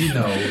was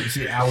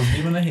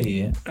giving her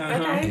head,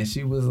 and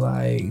she was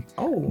like,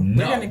 Oh,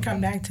 no. we're gonna come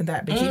back to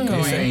that, but keep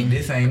going.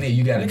 This ain't it.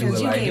 You got to do Because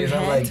it you like gave this.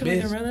 I'm head like, to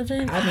bitch,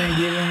 irrelevant. I've been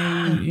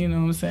giving you know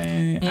what I'm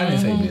saying? I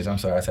didn't say bitch. I'm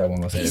sorry. I said I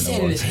wasn't He going to say said it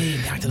in no his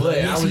head, Dr. more. But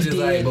Lewis, I was he just did.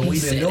 like, but He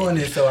we've been said doing it.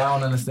 this, so I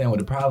don't understand what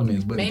the problem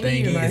is. But Maybe the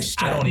thing you is,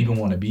 rushed I it. don't even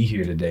want to be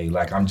here today.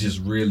 Like, I'm just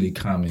really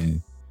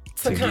coming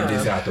to get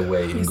this out the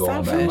way and go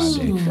on about my day.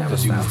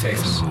 Because you was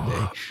texting me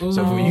today.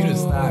 So for you to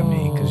stop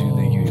me because you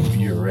think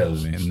you're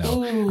irrelevant,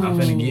 no. I'm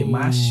finna get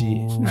my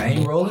shit. I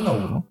ain't rolling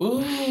over.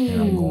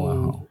 And I'm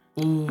going home.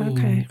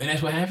 Okay. And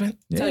that's what happened?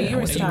 So you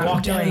were And you stopped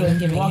walked out, during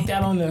giving walked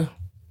out on the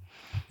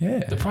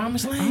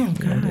promised land?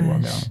 Yeah, they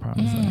walk down the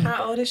promise land.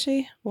 How old is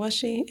she? Was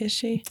she? Is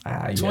she? You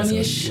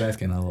 20-ish. You're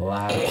asking a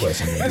lot of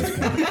questions at this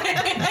point.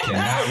 I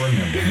cannot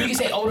remember. You can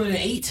say older than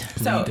 8.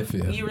 So to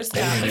feel. you were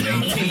stopped. Older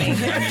than 18.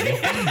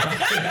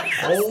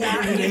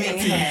 Stop giving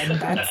head.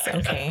 That's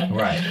okay.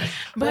 Right.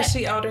 Was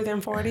she older than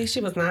 40?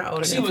 She was not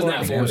older She than was 40.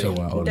 not Damn 40. sure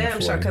wasn't older than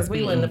Damn sure, 40. because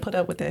we wouldn't have put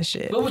up with that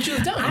shit. What would you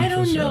have done? I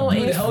don't know You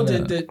would if have held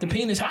the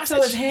penis hostage.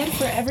 so. It's head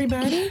for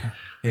everybody.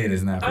 It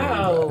is not for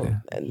Oh.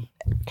 everybody.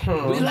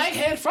 We like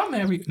head from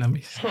every. No,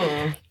 Because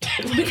I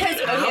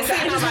don't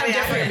see nobody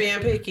out here being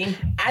picky.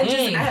 I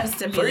have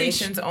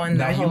stipulations on the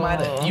Now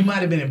whole. you might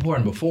have been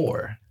important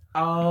before,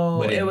 Oh,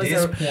 but it at was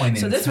this a point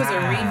so in this was a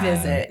time-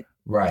 revisit.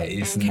 Right.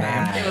 It's Okay.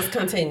 not. It was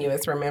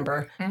continuous,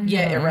 remember?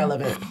 Yet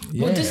irrelevant.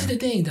 Yeah. Well, this is the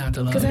thing,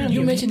 Dr. Love. I don't You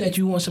give mentioned that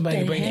you want somebody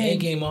to bring the A head.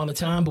 game all the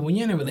time, but when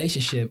you're in a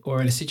relationship or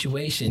in a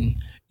situation,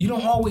 you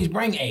don't always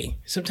bring A.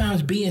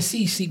 Sometimes B and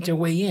C seek their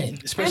way in,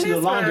 especially the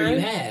that's longer fine. you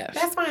have.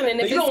 That's fine. And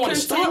But if you don't want to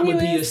it's start with B or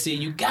continuous, C.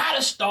 You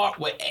gotta start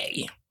with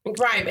A.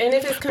 right? And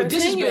if it's But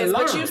this has been continuous,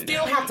 but you learned.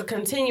 still have to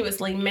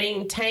continuously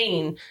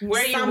maintain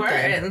Where you something. were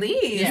at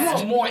least. You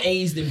want more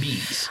A's than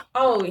B's.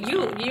 Oh,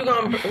 you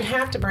gonna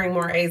have to bring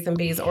more A's and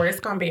B's, or it's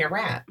gonna be a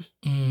wrap.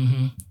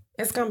 Mm-hmm.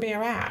 It's gonna be a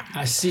wrap.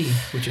 I see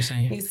what you're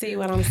saying. You see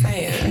what I'm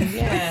saying?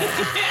 Yeah.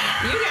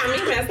 You got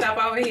me messed up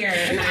over here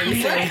in 92.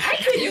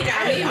 You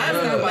got me messed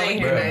up over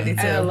here in 92.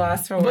 At a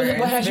loss for words.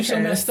 What has you so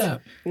messed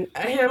up?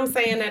 Him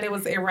saying that it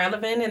was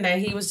irrelevant and that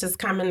he was just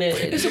coming to,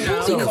 It's a you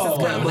know, booty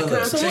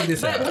call. Check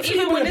this out. But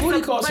even when it's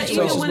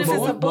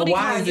a booty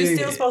why call, is you're it-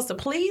 still supposed to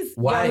please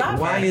your lover.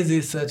 Why is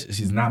it such?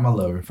 She's not my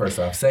lover. First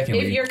off,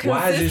 secondly, If you're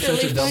why is it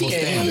such a double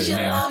consistently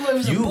standard? fucking- Now,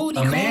 It's a booty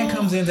a man call.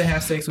 comes in to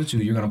have sex with you.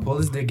 You're gonna pull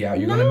his dick out.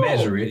 You're No. gonna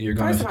measure it. You're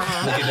gonna First look of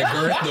all- at the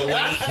girth, the weight.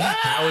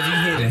 How is he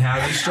hitting? How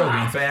is he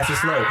stroking? Fast or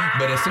slow?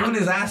 But as soon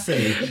as I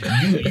say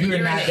you're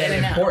not that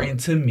important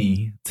to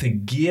me to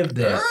give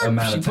that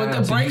amount of She put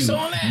time the to brakes you,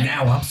 on that.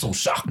 now I'm so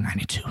shocked.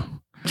 92.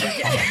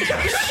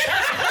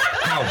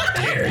 How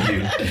dare you?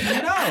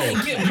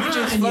 No, you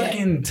just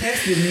fucking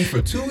tested me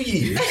for 2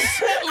 years.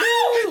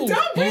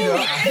 Don't bring me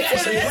into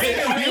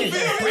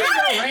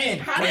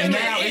And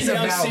now it's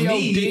about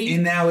me,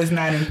 and now it's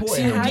not important.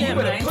 See, no you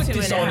more. better put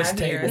this on this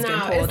table.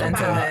 No,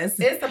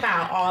 it's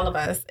about all of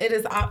us.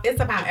 It's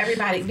about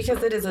everybody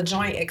because it is a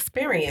joint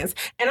experience.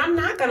 And I'm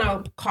not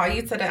gonna call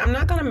you today. I'm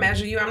not gonna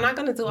measure you. I'm not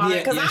gonna do all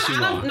that because I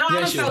don't know.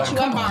 I done felt you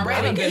up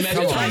already. I've been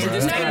measured twice at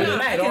this table.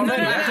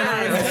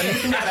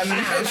 Not a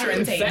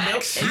measuring tape.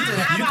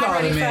 You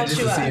called him man just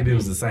to see if it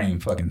was the same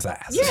fucking size.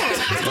 Yeah,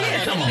 I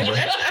did. Come on,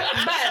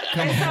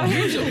 bro.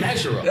 Here's your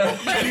measure up.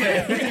 But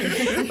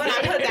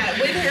I put that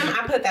with him.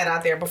 I put that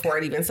out there before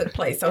it even took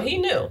place, so he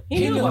knew.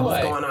 He knew what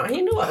was going on.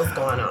 He knew what was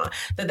going on.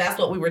 That's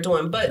what we were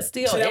doing. But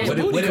still, So that was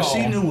What if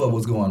she knew what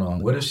was going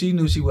on? What if she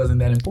knew she wasn't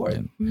that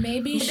important?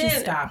 Maybe she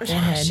then- stopped.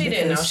 she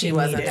didn't know she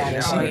wasn't that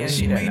important.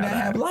 She may not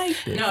have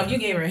liked it. No, if you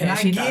gave her a And hint,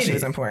 I she thought get she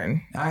was it.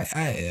 important.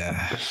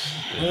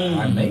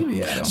 I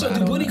maybe I don't. So I do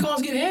don't booty know.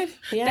 calls get head?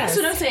 Yes. That's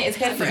what I'm saying. It's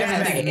head for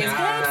everybody. It's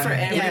head for It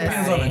everybody.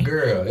 depends on the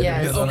girl. It Yes.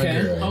 depends on the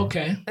girl.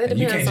 Okay. It And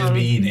you can't depends just on-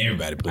 be eating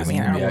everybody pussy. I mean,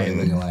 You I be out here wouldn't.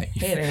 looking like.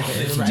 Do you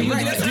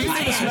do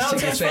the smell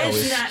test first?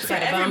 It's not for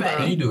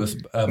everybody. You do a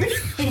smell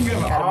test.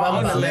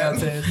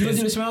 You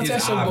do the smell It's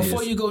test, so obvious.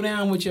 before you go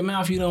down with your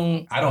mouth, you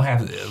don't. I don't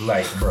have to,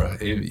 like, bro.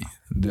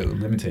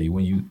 Let me tell you,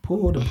 when you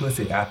pull the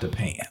pussy out the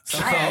pants,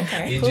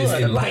 Okay. it just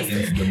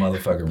enlightens the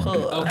motherfucker. Room.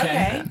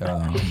 Okay.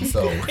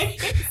 So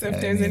So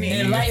if there's any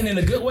Enlighten in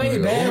a good way,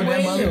 bad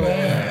way.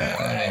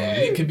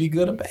 it could be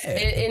good or bad.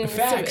 It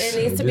Facts.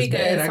 needs to be It's good.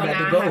 bad, I So got now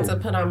to I go. have to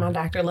put on my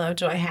Dr.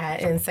 Lovejoy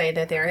hat and say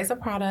that there is a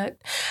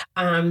product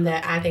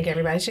that I think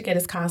everybody should get.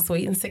 It's called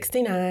Sweet and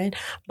 69.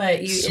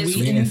 But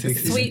Sweet and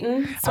 69. Sweet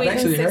and I've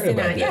actually heard 69.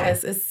 about that.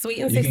 Yes, it's Sweet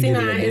and You can get it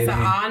 69. at It's an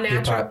Daddy all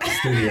natural. Hip Hop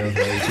Studios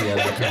at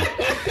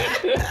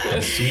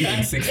ATL.com. Sweet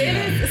and 69.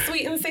 It is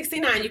Sweet and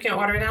 69. You can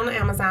order it on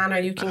Amazon or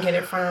you can get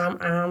it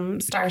from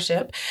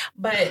Starship.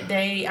 But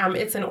they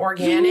it's an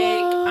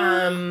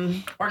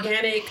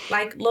organic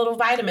like little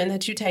vitamin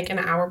that you take an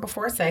hour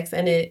before sex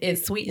and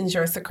it sweetens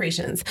your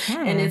secretions.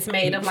 And it's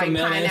made of like From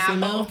male and pineapple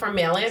female? from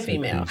male and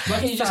female. Why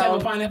can't you just So-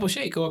 have a pineapple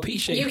shake or a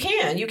peach shake? You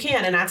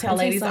can. And I tell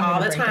ladies something all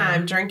to the break time,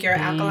 down. drink your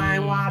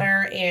alkaline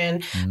water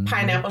and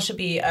pineapple should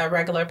be a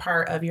regular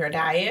part of your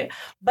diet.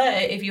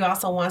 But if you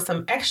also want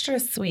some extra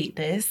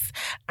sweetness,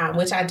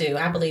 which I do,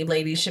 I believe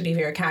ladies should be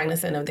very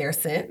cognizant of their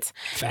scent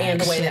and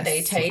the way that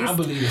they taste. I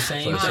believe the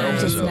same For thing. sure,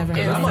 for sure. never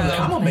 'Cause had I'm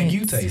that. gonna make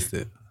you taste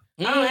it.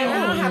 I don't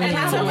have And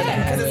that's to okay,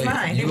 because it's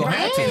mine. You gonna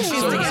have to. She's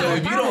So together.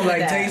 if you don't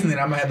like tasting it,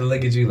 I'm gonna have to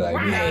look at you like,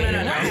 Right. yeah,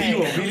 No,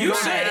 no. You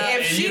should.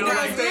 If she goes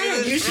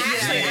through, you should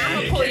Actually, I'm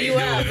gonna pull you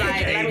up.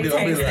 Like, let me do it.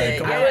 I'll be taste like, it.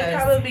 come on. I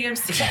would probably be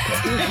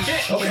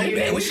upset. Okay,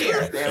 man, we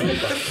share.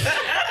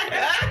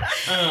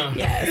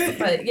 Yes,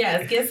 but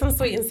yes, get some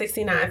Sweet and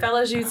 69.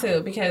 Fellas, you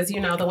too, because you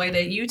know the way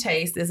that you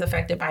taste is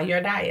affected by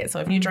your diet. So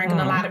if you're drinking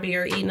a lot of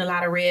beer, eating a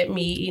lot of red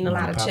meat, eating a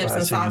lot of chips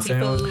and Popeye's chicken salty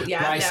sandwich. food,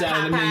 yeah, Rice that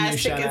salad and menu, Popeye's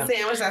shout chicken out.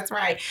 sandwich, that's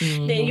right.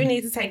 Then you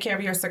need to take care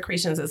of your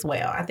secretions as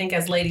well. I think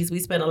as ladies, we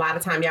spend a lot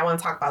of time. Y'all want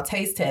to talk about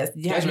taste tests.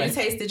 Have That's you right.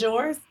 tasted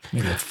yours?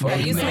 Nigga, fuck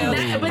Have you no. smelled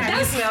But Have you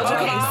that's smelled your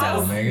okay.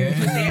 balls? So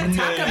Nigga.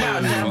 talk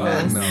about Fuck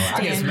doubles. no, I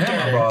can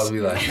smell my balls. Be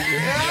like, You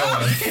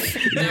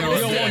don't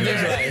want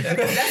this right.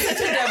 That's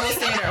such a double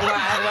standard.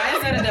 Why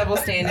is that a double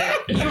standard?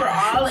 You were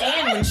all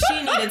in when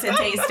she needed to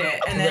taste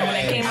it, and then when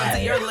it came up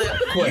to your lip,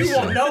 you Question.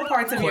 want no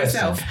parts of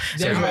yourself.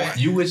 So That's right.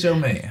 you with your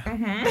man.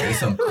 It's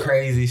some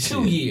crazy shit.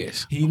 2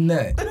 years. He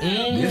nut.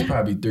 This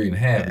probably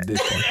 3.5 at this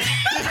point.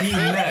 He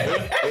nut.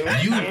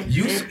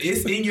 You,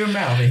 it's in your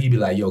mouth, and he be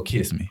like, "Yo,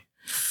 kiss me."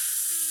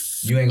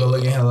 You ain't gonna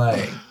look at him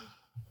like.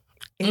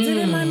 Is it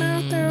in my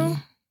mouth though?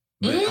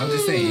 But I'm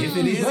just saying, if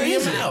it is in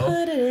your mouth,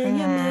 Put it in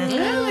your mouth.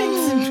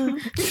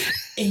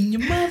 In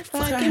your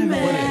motherfucking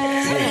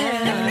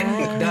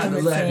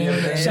Dr. Love, you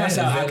ever done Shouts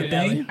that? out Is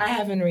that a Akadeli. thing? I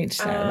haven't reached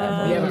that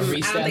level. You haven't I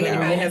reached don't that think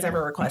level. anybody has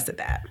ever requested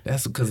that.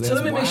 That's because So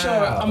let me make sure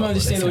I'm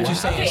understanding what you're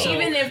saying. Okay, So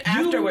even if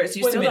afterwards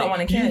you wait a still minute, don't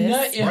want to You kiss.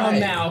 nut in her Right.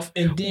 mouth,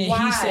 and then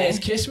Why? he says,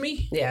 "Kiss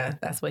me." Yeah,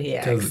 that's what he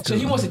asked. So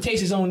he wants to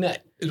taste his own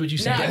nut. Is what you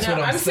saying? No, That's no.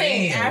 what I'm I'm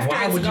saying saying. after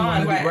Why it's would you gone, want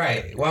to do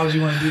right. right? Why would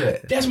you want to do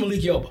that? That's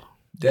Malik Yoba.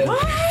 That-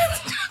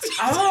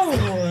 Oh,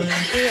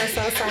 We are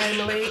so sorry,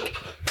 Malik.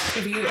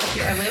 If you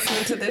are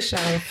listening to this show,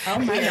 Oh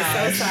my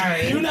God. so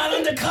sorry. You're not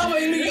undercover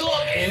in New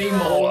York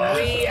anymore.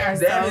 We are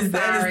That so is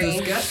sorry.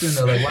 disgusting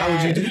though. Like, why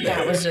would you do that?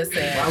 That was just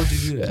it. Why would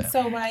you do that?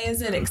 So why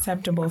is it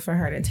acceptable for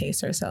her to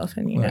taste herself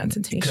and you not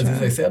to taste Because it's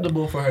her?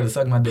 acceptable for her to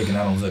suck my dick and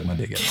I don't suck my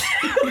dick.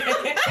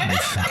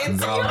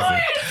 It's all I'm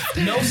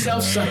saying. No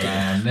self-sucking.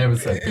 I never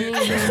sucked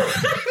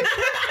it.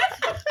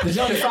 There's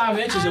only 5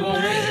 inches. It won't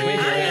make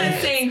I'm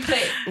it. saying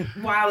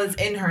put while it's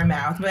in her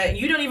mouth, but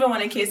you don't even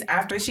want to kiss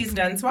after she's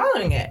done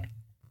swallowing it.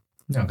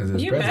 No, because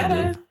it's You residue.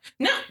 better.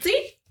 No,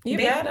 see? You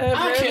They- better.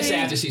 I'll really. kiss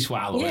after she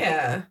swallowed it.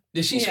 Yeah.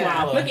 Did she Yeah.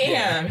 swallow Look it?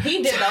 at him.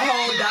 He did the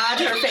whole dodge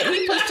her face.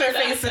 He pushed her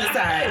face to the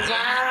side.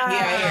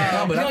 Yeah.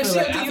 No, but You I don't feel see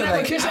like, her, I you feel never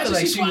like, kiss I after feel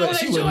like she she would swallowed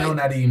that know joint?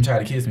 not to even try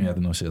to kiss me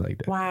after no shit like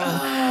that.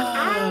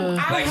 Wow.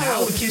 Like, I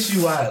would kiss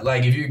you while,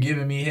 like, if you're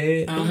giving me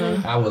head,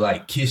 I would,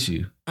 like, kiss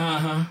you.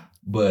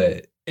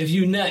 But If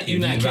you nut, you're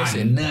not if you ride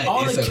kissing. nut,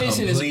 All it's the a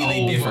kissing is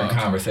completely over. different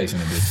conversation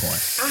at this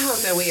point. I hope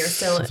that we are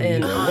still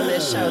in on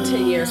this show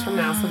 10 years from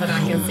now so that I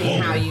can see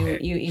how you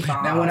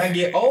evolve. Now, when I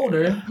get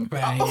older,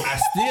 Right. I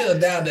still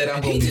doubt that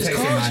I'm going He to be just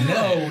tasting called my you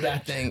nut. old, I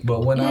think.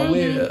 But when I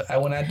will,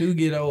 when I do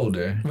get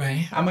older,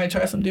 Right. I might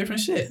try some different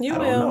shit. You I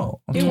don't will.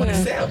 know. I'm You will.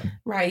 27.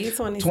 Right, you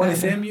 27.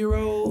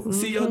 27-year-old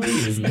COD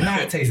is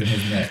not tasting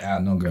his nut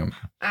out no grandma.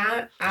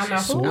 I know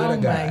who. Swear Oh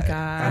to God. my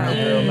God. I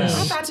know girl I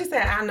mouth. thought you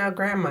said I know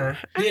grandma.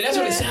 Yeah, that's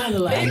what it sounded It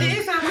like.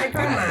 did sound like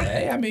grandma.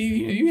 Hey, I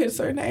mean, you hit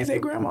certain age, they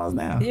grandmas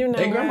now. You know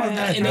they grandmas what?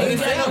 now. And they ain't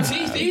got no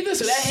teeth either,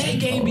 so that head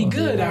game be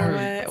good, I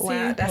heard.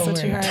 Wow, that's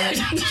what you heard.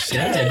 Shit,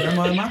 I had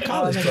grandma in my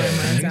college the class.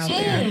 grandmas man. out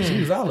there. She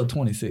was all of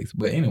 26.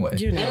 But anyway.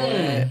 You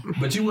know what?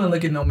 But you wouldn't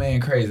look at no man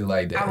crazy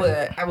like that.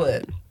 I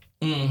would.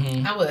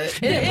 Mm-hmm. I would.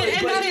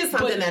 And that is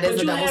something that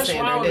is a double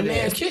standard. The It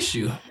man is. kiss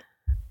you.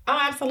 Oh,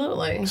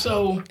 absolutely.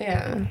 So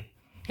Yeah.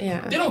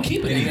 Yeah. they don't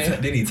keep it in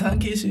there. Did he tongue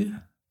kiss you?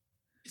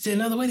 Is there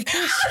another way to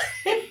kiss?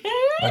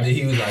 Or did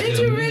he was like, Did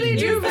you really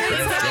do That's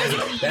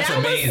that?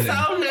 amazing.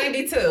 Was so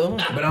 92.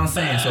 But I'm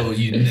saying, so the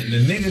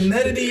nigga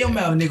nutted in your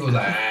mouth, nigga was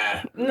like,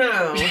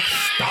 No.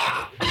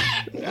 stop.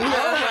 Oh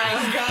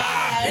my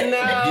God.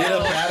 No. Get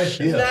up out of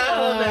here.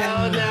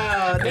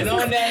 No. And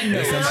on that Did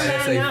note,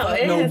 somebody say, No, fuck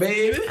it no, has-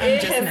 baby?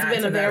 It just has not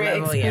been to a that very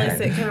level yet.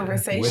 explicit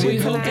conversation. We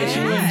hope that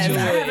you Yes,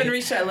 enjoy I it. haven't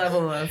reached that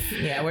level of,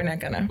 we're not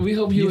gonna. we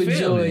hope you You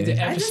feel enjoyed me?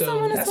 the I just don't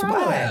episode. wanna That's swallow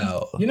it.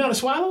 wild. You're not a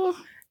swallower?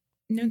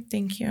 No,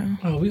 thank you.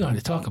 Oh, we're going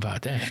to talk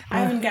about that. I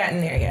haven't gotten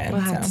there yet. We'll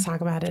have to so.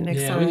 talk about it next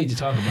Yeah, time. we need to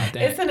talk about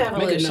that. It's an Make a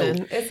evolution.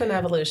 note. It's an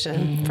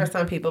evolution for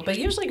some people, but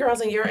usually girls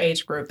in your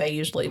age group, they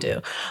usually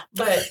do.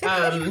 But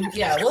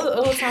yeah,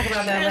 we'll talk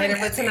about that later.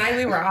 But tonight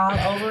we were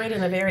all over it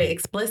in a very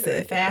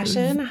explicit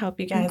fashion. I hope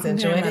you guys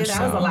enjoyed it. much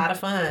That was so. a lot of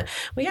fun.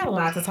 We got a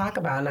lot to talk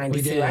about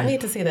 92. did. I need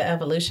to see the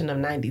evolution of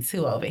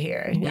 92 over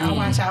here. Y'all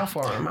watch out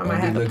for him. I might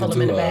have to Don't be pull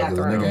him in the looking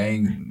too hard, 'cause bathroom.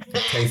 Nigga ain't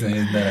tasting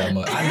his nut that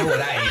much. I know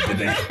what I ate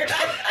today.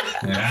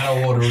 And I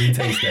don't want to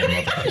retaste that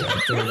motherfucker.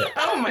 I'll tell you that.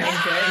 Oh my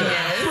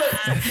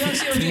goodness. You know,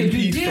 see, 10 if you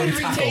piece did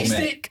from Taco retaste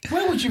Mat. it,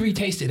 where would you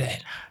retaste it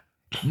at?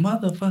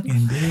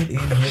 Motherfucking dead in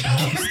hip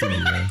hop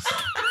studios.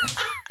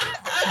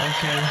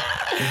 Okay.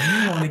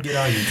 If you want to get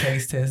all your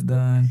taste tests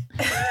done,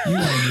 you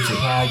want to get your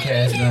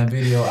podcast done,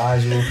 video,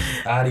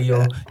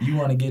 audio, you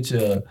want to get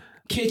your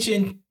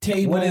Kitchen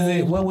table. what is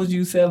it? What was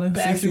you selling?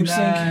 Bathroom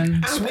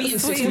 69. Sweet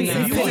and Sweet 69.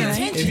 and If you, Pay wanna,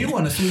 attention. if you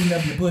want to sweeten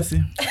up your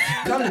pussy,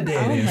 come to Dead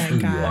Oh End my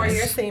Studios. God. Or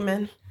your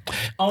semen.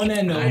 On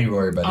that note, I ain't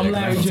worried about that. I'm 'cause I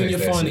Larry ain't gonna Jr.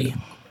 taste that Funny. shit.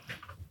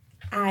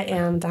 I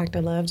am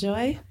Dr.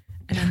 Lovejoy.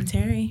 And I'm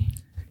Terry.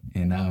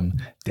 And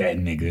I'm that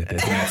nigga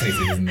that's not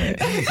tasting his nut.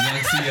 Young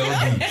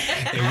COD.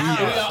 And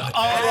we are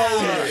All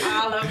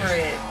over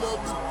it.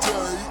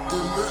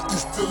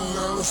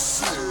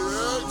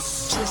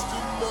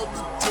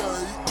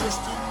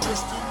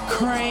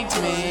 Crank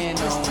man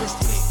on